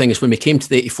so the thing is, when we came to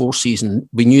the 84 season,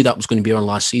 we knew that was going to be our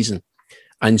last season.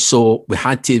 And so we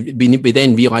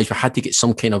then realised we had to get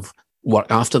some kind of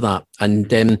work after that.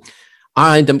 And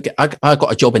I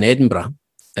got a job in Edinburgh.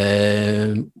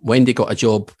 Wendy got a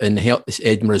job in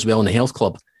Edinburgh as well in the health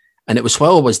club. And it was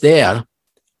while I was there,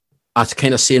 I was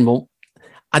kind of saying, well,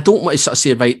 I don't want to sort of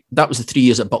say, right, that was the 3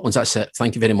 years at Butlins, that's it,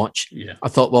 thank you very much. Yeah. I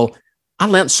thought, well, I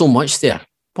learnt so much there.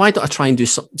 Why don't I try and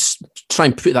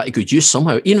put that to good use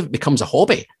somehow, even if it becomes a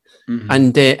hobby?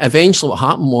 And eventually what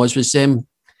happened was I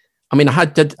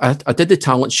did the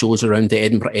talent shows around the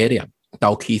Edinburgh area,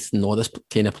 Dalkeith and all this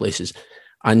kind of places.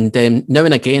 And now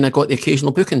and again, I got the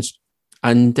occasional bookings.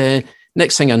 And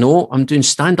next thing I know, I'm doing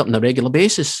stand-up on a regular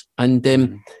basis. And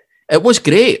it was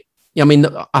great. I mean,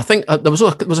 I think there was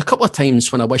a couple of times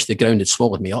when I wished the ground had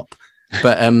swallowed me up.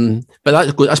 But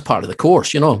that's part of the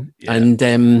course, Yeah.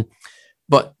 And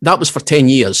but that was for 10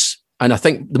 years. And I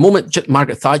think the moment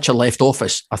Margaret Thatcher left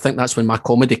office, I think that's when my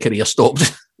comedy career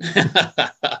stopped.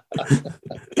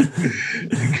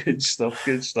 Good stuff.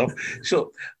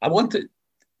 So I wanted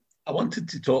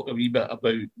to talk a wee bit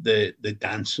about the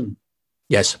dancing.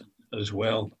 Yes. As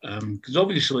well. Because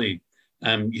obviously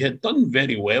you had done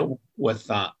very well with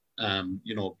that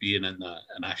being in a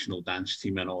national dance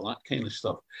team and all that kind of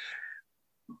stuff.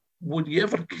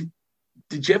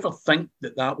 Did you ever think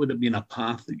that would have been a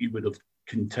path that you would have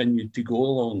continued to go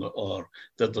along, or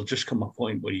did there just come a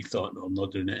point where you thought, no, I'm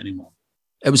not doing it anymore?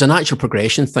 It was a natural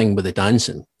progression thing with the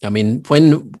dancing. I mean,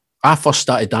 when I first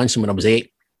started dancing when I was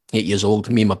 8 years old,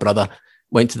 me and my brother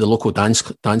went to the local dance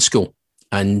school,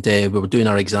 and we were doing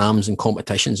our exams and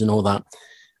competitions and all that.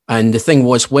 And the thing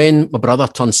was, when my brother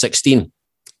turned 16,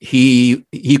 he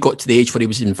got to the age where he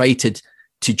was invited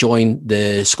to join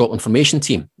the Scotland formation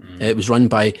team. It was run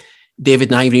by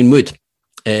David and Irene Wood,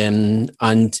 and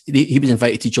he was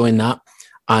invited to join that,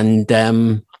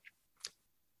 and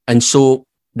so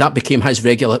that became his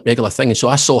regular thing. And so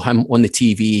I saw him on the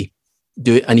TV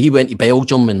do it, and he went to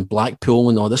Belgium and Blackpool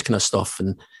and all this kind of stuff.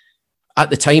 And at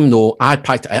the time, though, I'd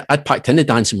packed in the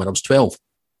dancing when I was 12.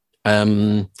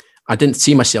 I didn't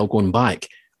see myself going back.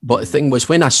 But the thing was,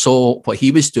 when I saw what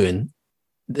he was doing,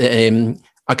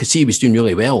 I could see he was doing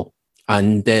really well.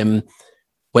 And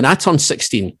when I turned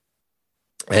 16,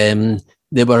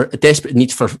 there were a desperate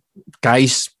need for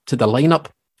guys to the lineup.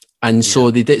 And so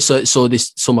they did.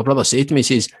 So my brother said to me,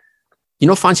 he says,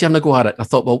 fancy having a go at it? I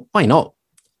thought, well, why not?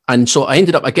 And so I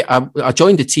ended up, I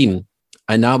joined the team,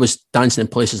 and I was dancing in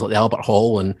places like the Albert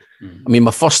Hall. And I mean,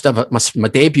 my first ever, my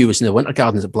debut was in the Winter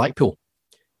Gardens at Blackpool,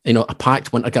 a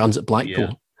packed Winter Gardens at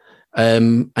Blackpool. Yeah.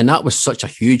 And that was such a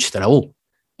huge thrill,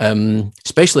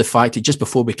 especially the fact that just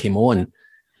before we came on,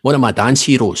 one of my dance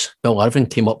heroes, Bill Irvin,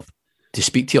 came up to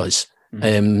speak to us.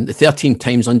 The 13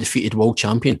 times undefeated world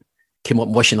champion came up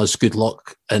wishing us good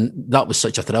luck. And that was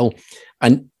such a thrill.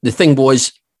 And the thing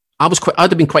was, I'd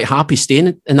have been quite happy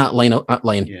staying in that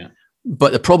line. Yeah.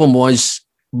 But the problem was,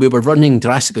 we were running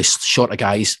drastically short of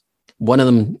guys. One of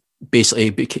them basically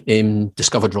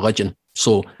discovered religion.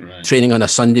 So training on a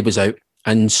Sunday was out.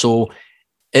 And so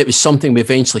it was something we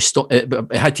eventually stopped.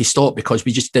 It had to stop because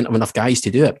we just didn't have enough guys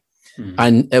to do it.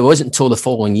 And it wasn't until the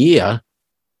following year.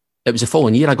 It was the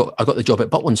following year I got the job at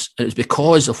Butlins. And it was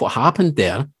because of what happened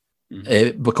there,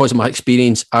 because of my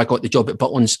experience, I got the job at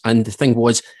Butlins. And the thing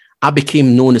was, I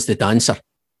became known as the dancer,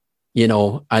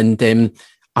 and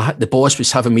the boss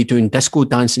was having me doing disco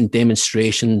dancing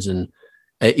demonstrations, and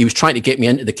he was trying to get me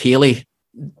into the Cayley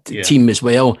team as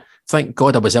well. Thank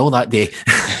God I was ill that day.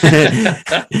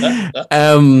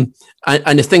 And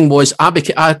the thing was, I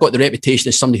got the reputation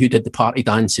as somebody who did the party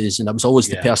dances, and I was always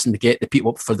the person to get the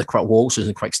people up for the quick waltzes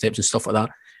and quick steps and stuff like that.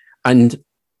 And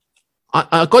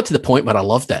I got to the point where I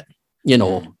loved it,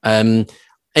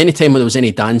 Anytime there was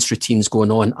any dance routines going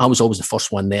on, I was always the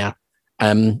first one there.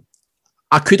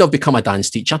 I could have become a dance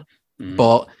teacher,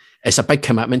 but it's a big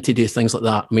commitment to do things like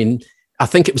that. I mean, I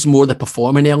think it was more the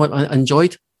performing element I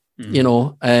enjoyed.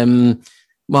 My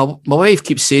wife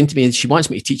keeps saying to me, she wants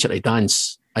me to teach her to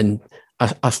dance, and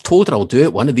I've told her I'll do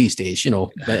it one of these days,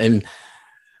 But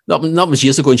that was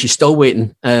years ago, and she's still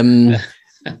waiting.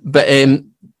 But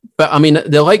I mean,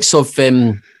 the likes of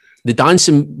the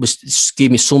dancing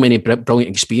gave me so many brilliant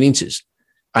experiences,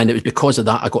 and it was because of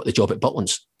that I got the job at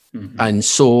Butlins. And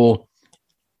so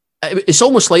it's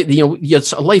almost like your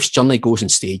sort of life's journey goes in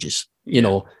stages,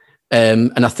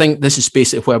 and I think this is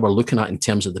basically where we're looking at in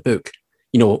terms of the book.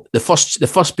 The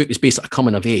first book is basically a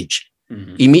coming of age.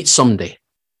 You meet somebody,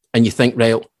 and you think,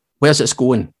 right, where's this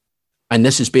going? And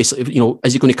this is basically,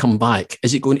 is he going to come back?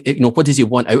 Is it going? What does he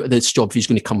want out of this job if he's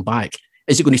going to come back?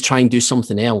 Is he going to try and do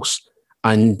something else?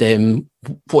 And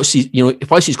what's he,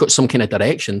 once he's got some kind of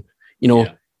direction,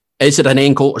 is it an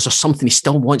end goal, or is there something he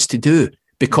still wants to do?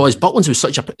 Because Butlins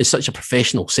is such a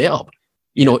professional setup.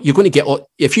 You're going to get,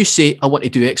 if you say, I want to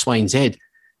do X, Y, and Z,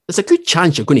 there's a good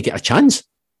chance you're going to get a chance.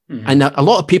 And a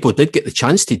lot of people did get the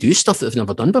chance to do stuff that they've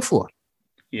never done before.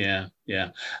 Yeah.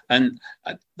 And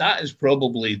that is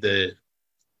probably the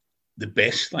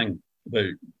best thing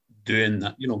about doing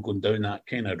that, going down that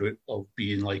kind of route of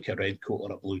being like a red coat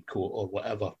or a blue coat or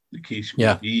whatever the case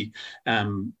may be.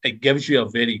 It gives you a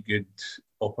very good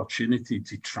opportunity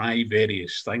to try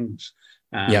various things.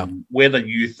 Whether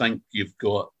you think you've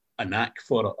got a knack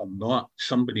for it or not,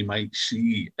 somebody might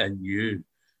see in you,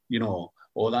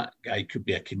 that guy could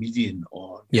be a comedian,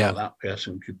 or that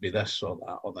person could be this or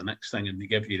that or the next thing, and they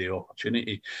give you the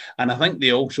opportunity. And I think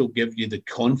they also give you the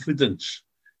confidence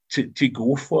to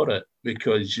go for it,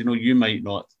 because you might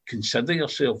not consider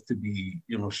yourself to be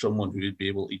someone who would be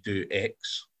able to do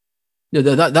X. No,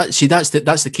 that's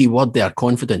the key word there: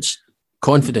 confidence,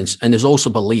 and there's also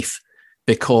belief.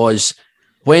 Because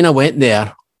when I went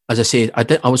there, as I said,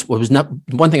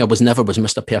 one thing I was never was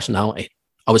Mr. Personality.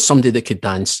 I was somebody that could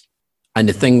dance, and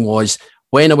the thing was,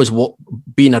 when I was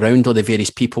being around all the various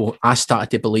people, I started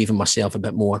to believe in myself a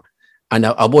bit more, and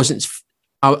I wasn't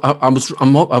I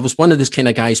was one of those kind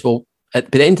of guys. Well,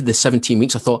 at the end of the 17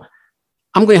 weeks, I thought,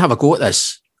 I'm going to have a go at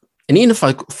this. And even if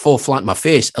I fall flat on my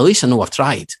face, at least I know I've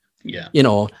tried. Yeah. You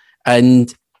know,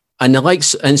 and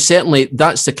certainly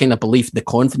that's the kind of belief, the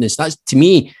confidence. That's, to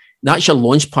me, that's your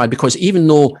launch pad, because even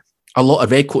though a lot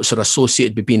of redcoats are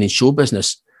associated with being in show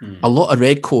business, a lot of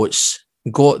redcoats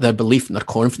got their belief and their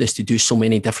confidence to do so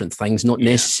many different things, not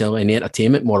necessarily in the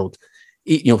entertainment world.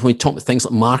 You know, when we talk about things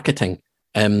like marketing,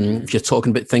 if you're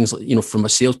talking about things like, you know, from a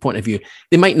sales point of view,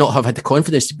 they might not have had the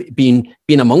confidence to being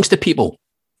amongst the people.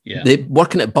 Yeah. The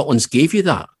working at Butlins gave you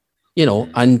that, you know,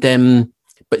 and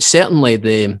but certainly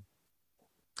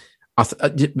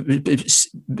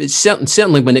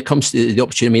certainly when it comes to the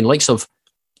opportunity, I mean, likes of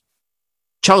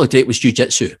Charlie Drake was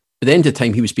jiu-jitsu. At the end of the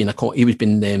time, he was being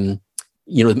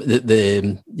you know,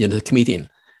 the comedian.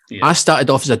 Yeah. I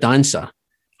started off as a dancer.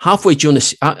 Halfway during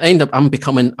this, I'm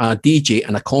becoming a DJ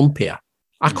and a compere.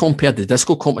 I compared the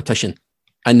disco competition,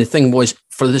 and the thing was,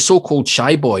 for the so-called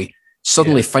shy boy,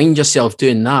 suddenly find yourself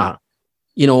doing that.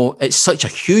 You know, it's such a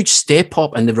huge step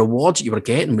up, and the rewards that you were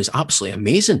getting was absolutely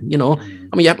amazing. You know,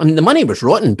 I mean, the money was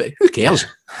rotten, but who cares?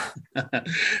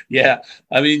 Yeah,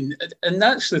 I mean, and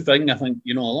that's the thing. I think,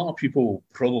 you know, a lot of people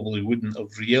probably wouldn't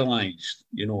have realised,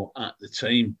 you know, at the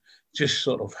time, just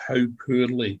sort of how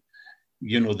poorly,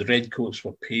 you know, the redcoats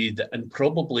were paid, and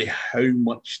probably how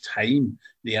much time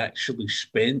they actually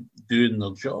spent doing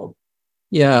their job.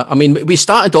 Yeah, I mean, we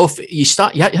started off. You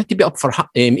had to be up for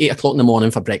 8 o'clock in the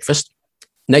morning for breakfast.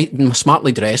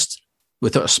 Smartly dressed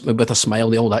with a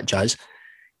smile, all that jazz.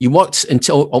 You worked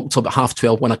until about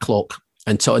 12:30, 1 o'clock,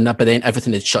 but then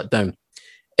everything had shut down.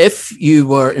 If you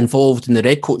were involved in the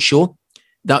Redcoat show,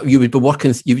 that you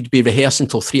would be rehearsing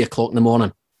until 3 o'clock in the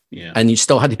morning, and you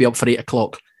still had to be up for 8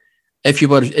 o'clock. If you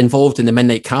were involved in the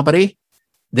Midnight Cabaret,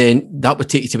 then that would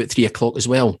take you to about 3 o'clock as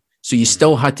well. So you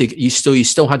still had to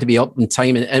be up in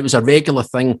time, and it was a regular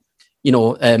thing, you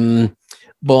know.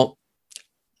 But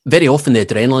very often the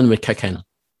adrenaline would kick in,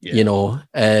 you know,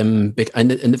 and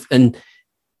the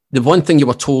one thing you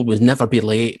were told was never be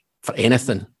late for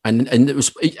anything, and it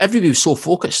was, everybody was so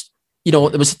focused. You know,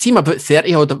 there was a team of about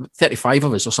 30 or 35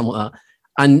 of us or something like that,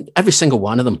 and every single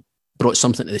one of them brought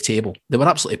something to the table. They were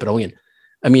absolutely brilliant.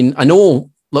 I mean, I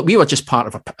know, look, we were just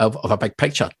part of a big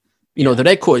picture. You know, the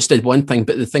Redcoats did one thing,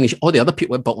 but the thing is, all the other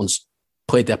people at Butlins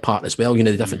played their part as well. You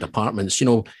know, the different departments. You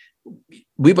know,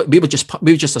 we were just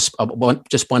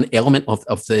one element of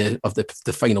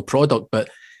the final product. But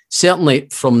certainly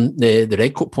from the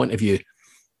Redcoat point of view,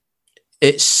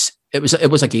 it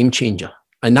was a game changer,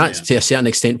 and that's to a certain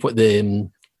extent what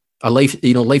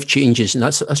life changes, and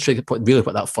that's really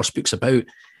what that first book's about.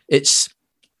 It's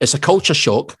a culture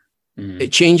shock.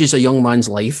 It changes a young man's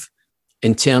life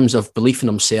in terms of belief in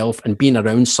himself and being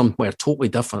around somewhere totally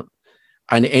different.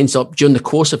 And it ends up, during the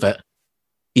course of it,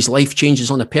 his life changes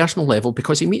on a personal level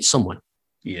because he meets someone.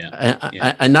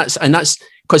 And that's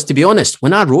because, to be honest,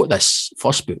 when I wrote this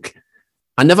first book,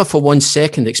 I never for 1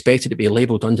 second expected to be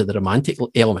labelled under the romantic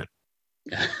element.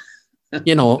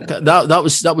 You know,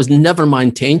 that was never my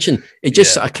intention. It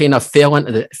just I kind of fell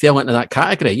into that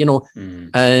category, you know.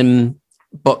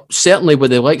 But certainly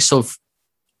with the likes of,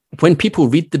 when people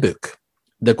read the book,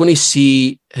 they're going to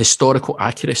see historical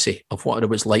accuracy of what it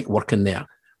was like working there,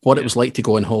 what it was like to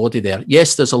go on holiday there.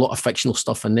 Yes, there's a lot of fictional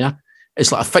stuff in there.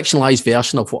 It's like a fictionalized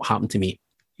version of what happened to me.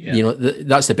 You know,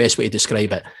 that's the best way to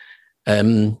describe it.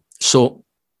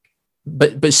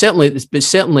 But certainly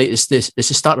it's the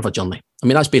start of a journey. I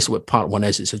mean, that's basically what part one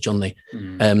is. It's a journey.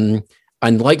 And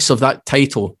likes of that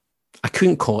title, I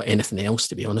couldn't call it anything else,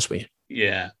 to be honest with you.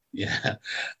 Yeah.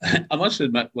 I must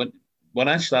admit, when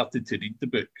I started to read the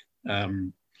book,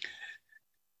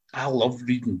 I love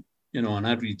reading, you know, and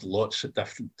I read lots of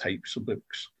different types of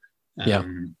books.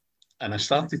 And I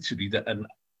started to read it, and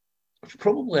I was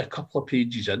probably a couple of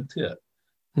pages into it.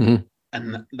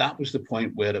 And that was the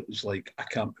point where it was like, I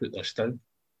can't put this down.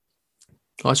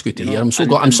 Oh, that's good to hear. I'm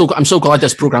so glad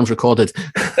this program's recorded.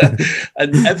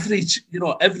 And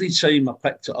every time I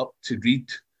picked it up to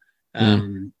read,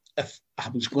 if I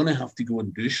was going to have to go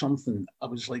and do something, I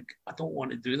was like, I don't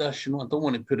want to do this. You know, I don't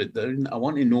want to put it down. I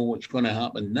want to know what's going to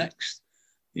happen next.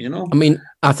 You know, I mean,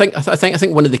 I think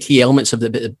one of the key elements of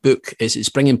the book is it's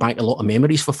bringing back a lot of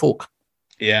memories for folk.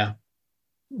 Yeah.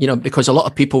 You know, because a lot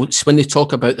of people, when they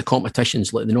talk about the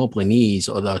competitions like the Noblinese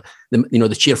or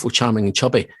the Cheerful, Charming and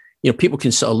Chubby, you know, people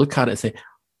can sort of look at it and think,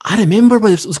 I remember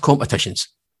those competitions.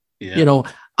 You know,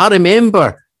 I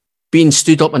remember being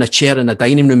stood up in a chair in a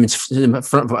dining room in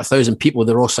front of about 1,000 people.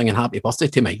 They're all singing "Happy Birthday"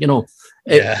 to me. You know,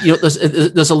 you know,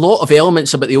 there's a lot of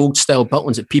elements about the old style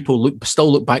Butlins that people still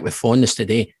look back with fondness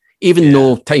today, even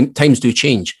though times do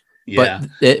change. Yeah.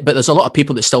 But there's a lot of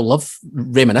people that still love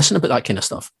reminiscing about that kind of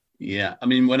stuff. Yeah, I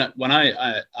mean, when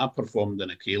I performed in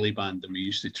a Ceilidh band, and we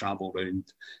used to travel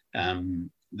around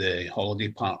the holiday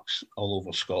parks all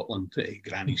over Scotland,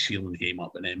 Granny Sealing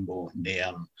up in Embo,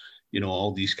 Nairn,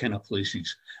 all these kind of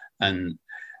places. And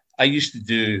I used to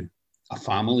do a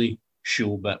family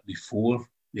show bit before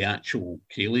the actual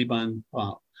Ceilidh band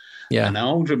part. Yeah. And I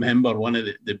always remember one of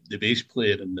the bass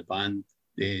player in the band,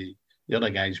 the other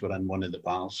guys were in one of the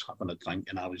bars having a drink,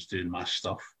 and I was doing my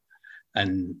stuff.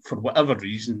 And for whatever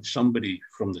reason, somebody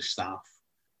from the staff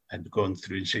had gone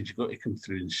through and said, "You've got to come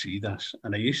through and see this."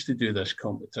 And I used to do this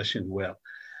competition where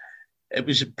it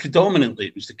was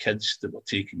predominantly the kids that were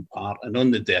taking part. And on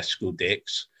the disco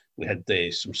decks, we had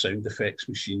some sound effects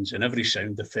machines, and every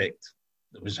sound effect,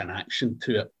 there was an action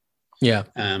to it. Yeah.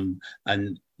 And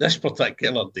this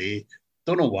particular day,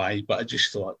 don't know why, but I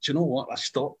just thought, do you know what? I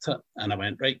stopped it and I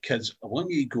went, right, kids, I want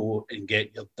you to go and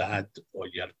get your dad or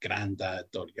your granddad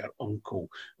or your uncle,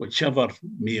 whichever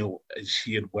male is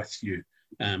here with you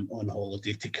on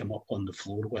holiday, to come up on the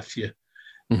floor with you.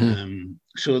 Mm-hmm.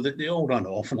 So that they all run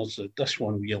off, and there's this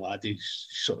one wee laddie's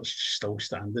sort of still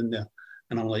standing there.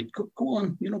 And I'm like, go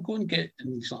on, go and get.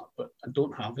 And he's like, but I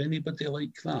don't have anybody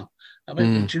like that. I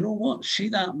went, do you know what? See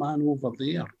that man over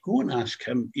there? Go and ask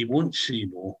him. He won't say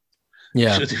no.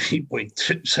 Yeah. So the wee boy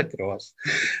trips across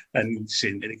and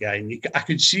saying to the guy, and I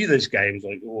could see this guy was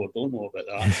like, "Oh, I don't know about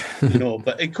that,"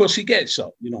 But of course he gets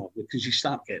up, because you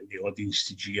start getting the audience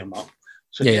to G him up.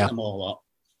 So get them all up.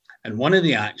 And one of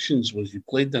the actions was you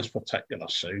played this particular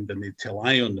sound, and they'd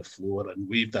lie on the floor and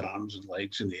wave their arms and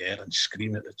legs in the air and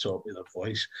scream at the top of their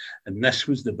voice. And this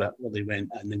was the bit where they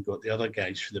went in and got the other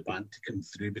guys for the band to come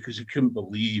through, because they couldn't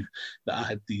believe that I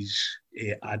had these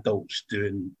adults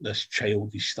doing this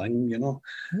childish thing,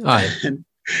 Aye. And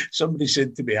somebody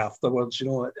said to me afterwards,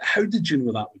 how did you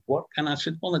know that would work? And I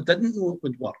said, well, I didn't know it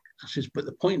would work. I said, but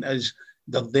the point is,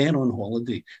 they're there on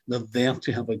holiday. They're there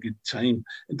to have a good time.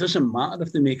 It doesn't matter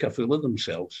if they make a fool of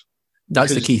themselves.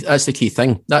 That's the key. That's the key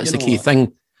thing. That's the key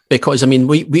thing. Because I mean,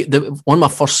 on my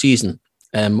first season,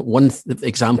 one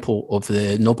example of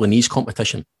the Noblinese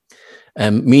competition,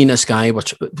 me and this guy were,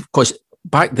 because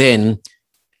back then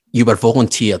you were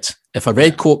volunteered. If a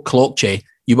red coat clocked you,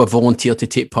 you were volunteered to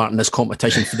take part in this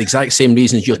competition for the exact same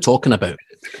reasons you're talking about.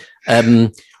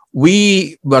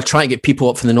 We were trying to get people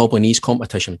up for the Noblinese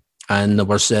competition. And there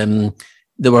were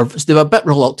a bit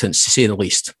reluctant, to say the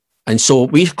least. And so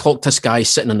we clocked this guy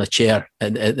sitting in a chair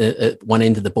at one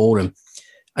end of the ballroom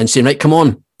and saying, right, come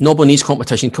on, Noblinese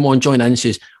competition, come on, join in. And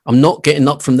says, I'm not getting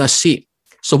up from this seat.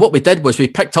 So what we did was we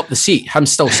picked up the seat, him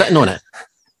still sitting on it.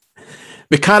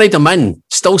 We carried him in,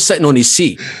 still sitting on his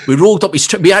seat. We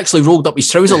actually rolled up his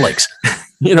trouser legs,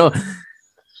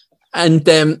 And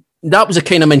that was the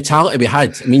kind of mentality we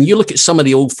had. I mean, you look at some of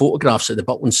the old photographs at the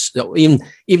Butlins,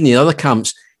 even the other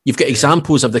camps, you've got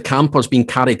examples of the campers being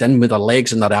carried in with their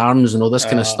legs and their arms and all this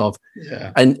kind of stuff.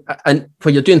 Yeah. And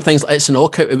when you're doing things like It's a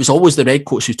Knockout, it was always the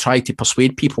redcoats who tried to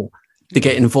persuade people to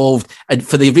get involved. And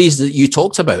for the reasons that you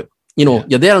talked about, you're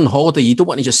there on holiday, you don't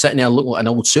want to just sit in there and look like an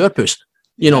old sourpuss,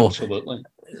 Absolutely.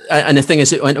 And the thing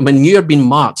is, when you're being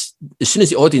marked, as soon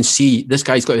as the audience see this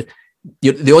guy's got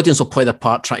the audience will play their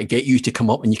part trying to get you to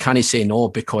come up, and you can't say no,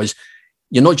 because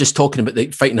you're not just talking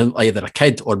about fighting either a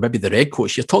kid or maybe the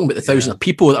redcoats. You're talking about the thousands of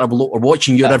people that are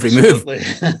watching your every move.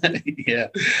 Yeah.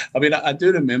 I mean, I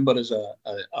do remember as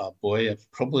a boy,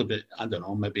 probably about, I don't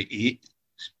know, maybe 8,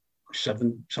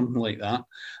 7, something like that.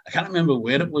 I can't remember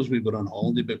where it was we were on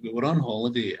holiday, but we were on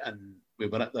holiday and we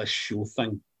were at this show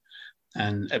thing.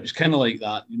 And it was kind of like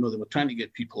that. They were trying to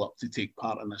get people up to take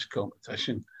part in this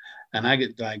competition. And I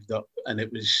get dragged up, and it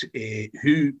was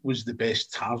who was the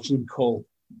best Tarzan call.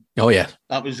 Oh yeah,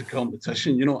 that was the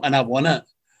competition, and I won it.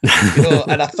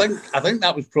 And I think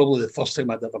that was probably the first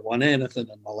time I'd ever won anything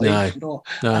in my life.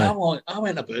 And I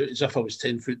went about as if I was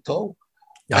 10 foot tall.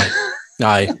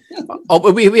 Aye.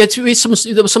 We had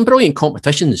there were some brilliant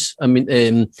competitions. I mean,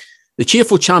 the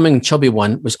Cheerful, Charming, Chubby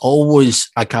one was always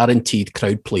a guaranteed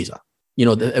crowd pleaser.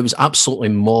 It was absolutely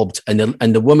mobbed, and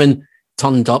the women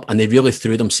turned up and they really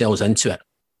threw themselves into it,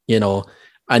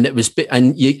 and it was,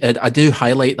 and I do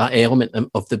highlight that element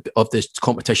of this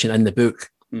competition in the book.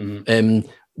 Mm-hmm.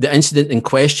 The incident in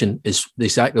question is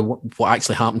exactly what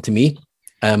actually happened to me,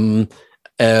 and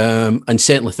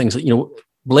certainly things like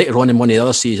later on in one of the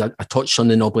other series I touched on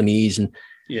the Noblinese, and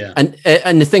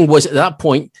the thing was, at that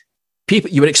point, people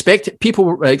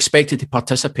were expected to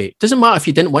participate. Doesn't matter if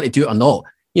you didn't want to do it or not.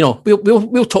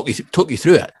 We'll talk you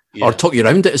through it. Or talk you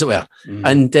around it, as it were.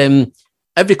 Mm. And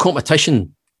every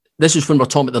competition, this is when we're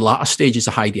talking about the latter stages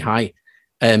of Hi-de-Hi,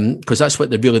 because that's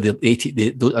what at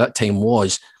that time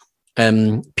was.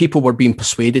 people were being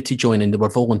persuaded to join and they were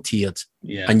volunteered.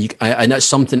 Yeah. And that's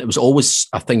something that was always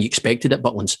a thing you expected at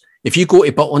Butlins. If you go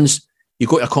to Butlins, you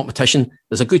go to a competition,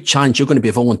 there's a good chance you're going to be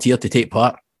volunteered to take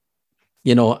part.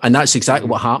 And that's exactly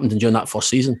what happened during that first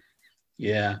season.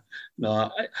 Yeah.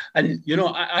 No,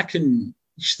 I can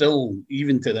still,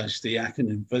 even to this day, I can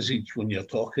envisage when you're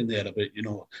talking there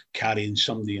about, carrying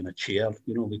somebody in a chair,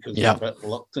 because they're a bit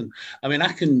reluctant. I mean,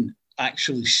 I can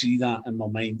actually see that in my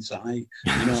mind's eye,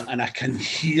 and I can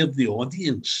hear the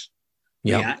audience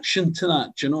reaction to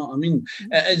that. Do you know what I mean?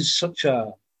 It is such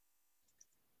a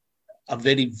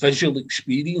very visual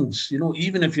experience,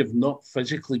 even if you've not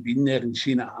physically been there and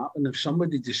seen it happen. If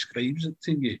somebody describes it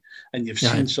to you and you've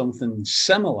seen something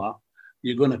similar,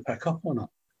 you're going to pick up on it.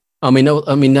 I mean,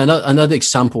 another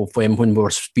example of when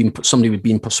somebody was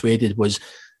being persuaded was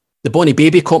the Bonnie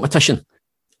Baby competition.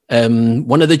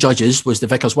 One of the judges was the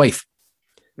vicar's wife,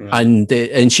 right.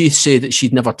 and she said that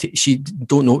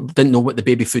didn't know what the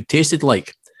baby food tasted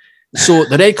like. So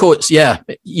the Redcoats,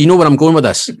 you know where I'm going with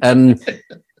this.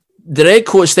 The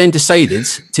Redcoats then decided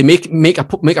to make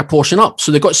a portion up.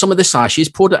 So they got some of the sachets,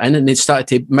 poured it in, and they started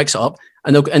to mix it up.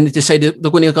 And they decided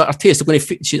they're going to get a taste. They're going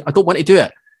to. I don't want to do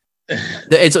it.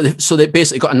 So they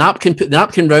basically got a napkin, put the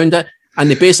napkin round it, and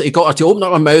they basically got her to open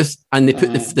up her mouth, and they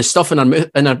put the stuff in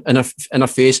her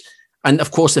face. And of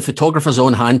course, the photographer's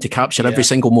on hand to capture every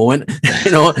single moment.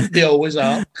 They always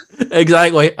are.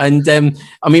 Exactly. And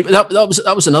I mean,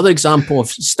 that was another example of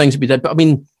things we did. But I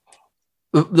mean,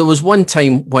 there was one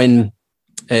time when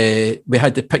we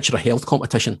had the picture of health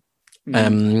competition,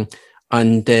 and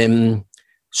there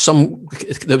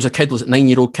was a kid, was it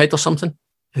 9-year-old kid or something,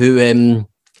 who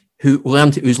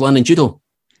was learning judo.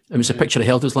 It was a picture of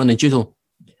health, who was learning judo,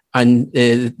 and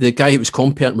the guy who was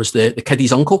comparing was the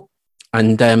kiddie's uncle,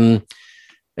 and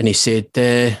he said,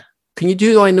 "Can you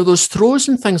do those throws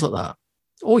and things like that?"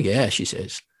 "Oh yeah," she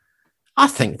says. "I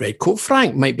think Redcoat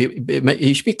Frank might be.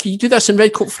 Can you do this in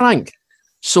Redcoat Frank?"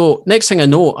 So next thing I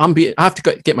know, I have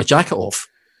to get my jacket off,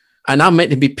 and I'm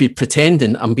meant to be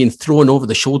pretending I'm being thrown over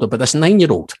the shoulder by this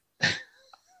 9-year-old,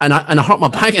 and I hurt my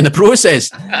back in the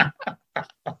process.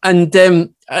 And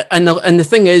the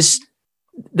thing is,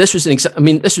 this was an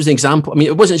example. I mean,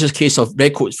 it wasn't just a case of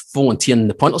Redcoats volunteering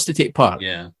the punters to take part.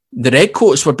 Yeah, the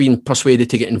Redcoats were being persuaded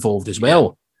to get involved as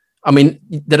well. I mean,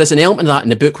 there is an element of that in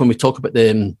the book when we talk about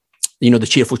the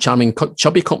Cheerful, Charming,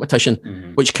 Chubby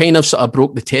competition, which kind of sort of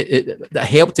broke that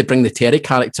helped to bring the Terry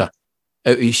character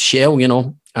out of his shell,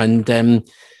 and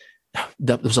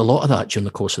there was a lot of that during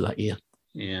the course of that year.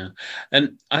 Yeah,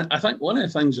 and I think one of the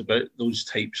things about those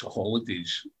types of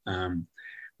holidays,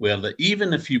 where that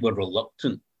even if you were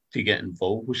reluctant to get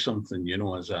involved with something,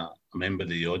 as a member of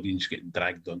the audience getting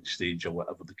dragged on stage or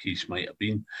whatever the case might have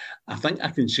been, I think I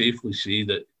can safely say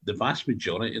that the vast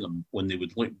majority of them, when they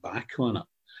would look back on it,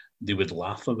 they would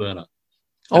laugh about it.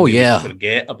 Oh, yeah.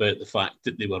 Forget about the fact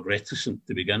that they were reticent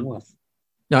to begin with.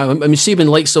 Yeah, I mean, see,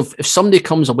 if somebody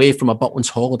comes away from a Butlins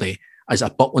holiday as a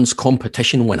Butlins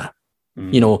competition winner,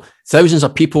 thousands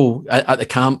of people at the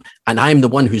camp, and I'm the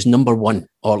one who's number one,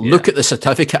 or look at the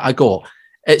certificate I got.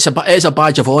 It's a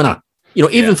badge of honour.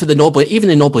 Even for the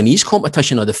Noblinese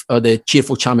competition or the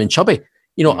Cheerful, Charming, Chubby,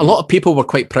 a lot of people were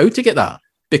quite proud to get that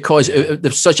because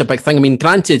there's such a big thing. I mean,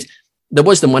 granted, there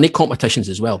was the money competitions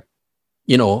as well,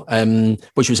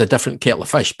 which was a different kettle of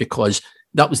fish because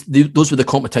those were the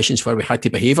competitions where we had to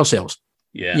behave ourselves.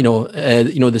 Yeah.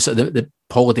 The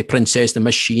Holiday Princess, the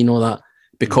Miss Sheen, all that,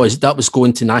 because that was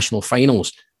going to national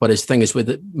finals. Whereas the thing is with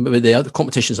the other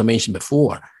competitions I mentioned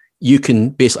before, you can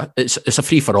basically, it's a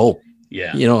free for all.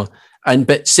 Yeah.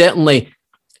 But certainly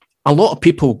a lot of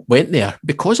people went there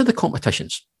because of the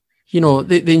competitions.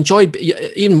 They enjoyed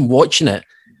even watching it,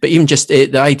 but even just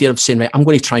the idea of saying, right, I'm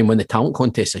going to try and win the talent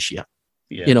contest this year.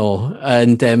 Yeah.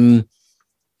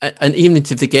 And even if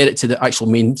they get it to the actual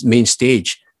main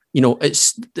stage,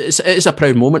 it's a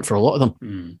proud moment for a lot of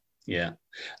them. Yeah.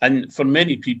 And for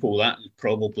many people, that is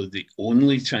probably the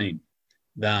only time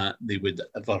that they would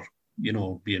ever,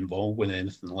 be involved with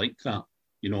anything like that.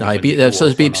 They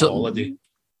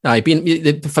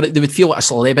would feel like a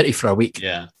celebrity for a week.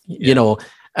 Yeah.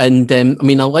 And I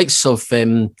mean, the likes of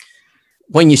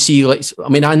when you see,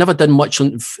 I never did much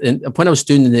when I was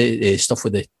doing the stuff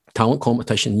with the talent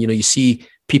competition. You see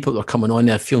people that are coming on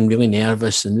there feeling really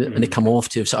nervous, and they come off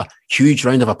to sort of huge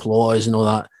round of applause and all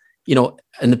that.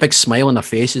 And the big smile on their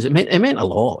faces. It meant a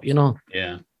lot.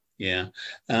 Yeah. Yeah.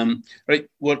 Right.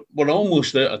 We're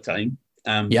almost out of time.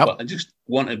 But I just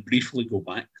want to briefly go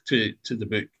back to the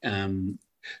book.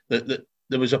 That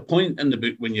there was a point in the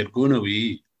book when you're going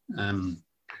away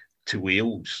to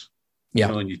Wales, Yeah.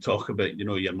 You know, and you talk about, you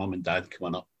know, your mum and dad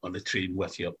coming up on the train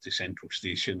with you up to Central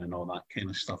Station and all that kind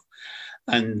of stuff.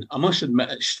 And I must admit,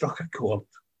 it struck a chord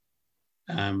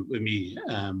with me.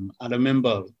 I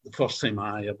remember the first time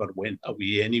I ever went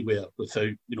away anywhere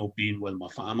without, you know, being with my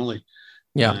family.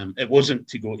 Yeah. It wasn't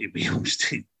to go to Wales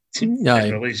in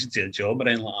relation to a job or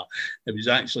anything like that. It was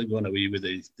actually going away with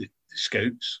the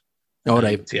Scouts. All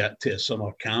right. To a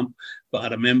summer camp. But I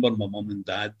remember my mum and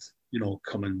dad, you know,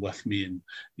 coming with me, and,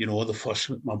 you know, the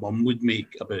fuss my mum would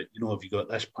make about, you know, have you got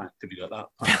this packed, have you got that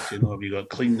packed, you know, have you got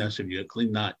clean this, have you got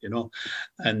clean that, you know.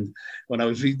 And when I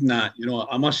was reading that, you know,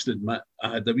 I must admit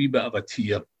I had a wee bit of a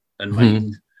tear in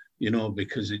mind, you know,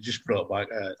 because it just brought back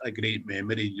a great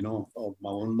memory, you know, of my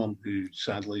own mum, who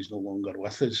sadly is no longer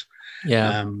with us.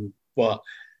 Yeah. But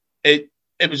it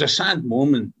was a sad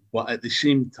moment, but at the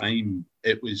same time,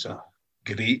 it was a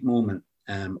great moment.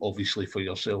 Obviously for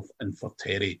yourself and for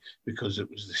Terry, because it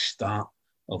was the start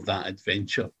of that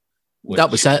adventure.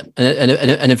 That was it,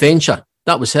 an adventure.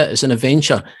 That was it. It's an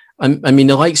adventure. I mean,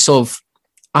 the likes of,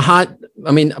 I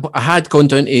had gone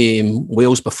down to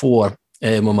Wales before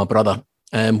with my brother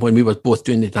when we were both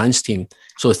doing the dance team.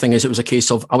 So the thing is, it was a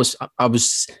case of I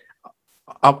wasn't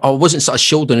sort of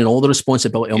shouldering all the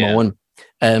responsibility on my own.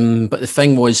 But the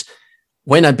thing was,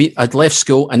 when I'd left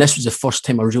school, and this was the first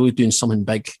time I was really doing something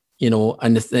big. You know,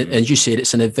 and as you said,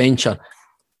 it's an adventure.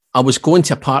 I was going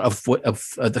to a part of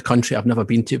the country I've never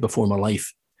been to before in my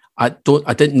life. I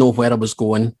didn't know where I was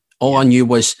going. All I knew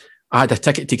was I had a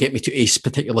ticket to get me to a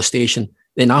particular station.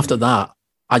 Then after that,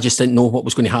 I just didn't know what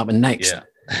was going to happen next. Yeah.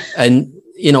 And,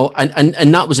 you know,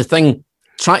 and that was the thing,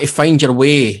 trying to find your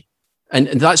way. And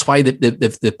that's why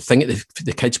the thing at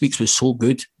the Kids Weeks was so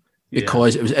good,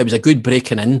 because it was a good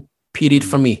breaking in period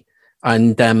for me.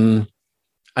 And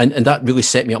that really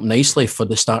set me up nicely for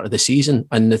the start of the season.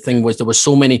 And the thing was, there was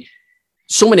so many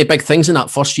big things in that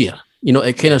first year. You know,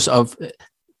 it kind of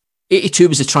 82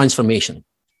 was a transformation,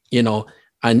 you know.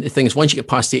 And the thing is, once you get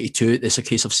past 82, it's a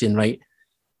case of saying, right,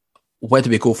 where do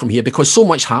we go from here? Because so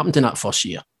much happened in that first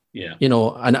year. Yeah. You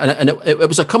know, and it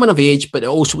was a coming of age, but it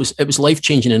was life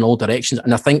changing in all directions.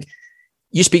 And I think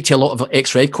you speak to a lot of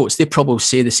ex-Redcoats, they probably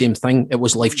say the same thing. It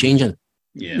was life changing.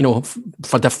 Yeah. You know,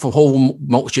 for a whole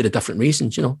multitude of different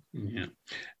reasons, you know. Yeah.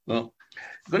 Well,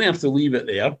 I'm going to have to leave it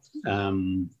there.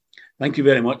 Thank you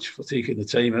very much for taking the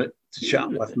time out to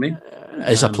chat with me.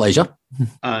 It's a pleasure.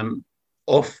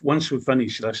 Once we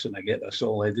finish this and I get this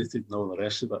all edited and all the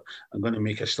rest of it, I'm going to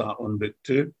make a start on book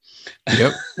 2.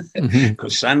 Yep.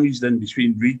 Because sandwiched in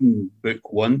between reading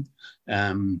book 1,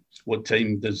 what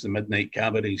time does the Midnight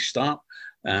Cabaret start?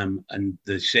 And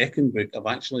the second book, I've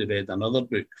actually read another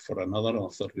book for another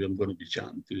author who I'm going to be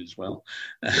chatting to as well.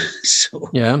 So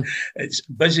yeah, it's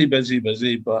busy,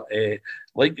 but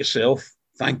like yourself,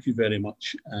 thank you very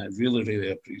much. I really, really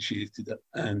appreciated it.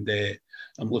 And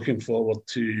I'm looking forward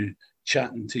to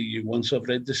chatting to you once I've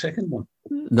read the second one.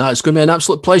 No, it's going to be an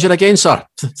absolute pleasure again, sir.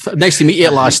 Nice to meet you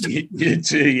at last. You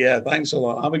too, yeah. Thanks a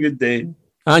lot. Have a good day.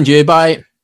 And you, bye.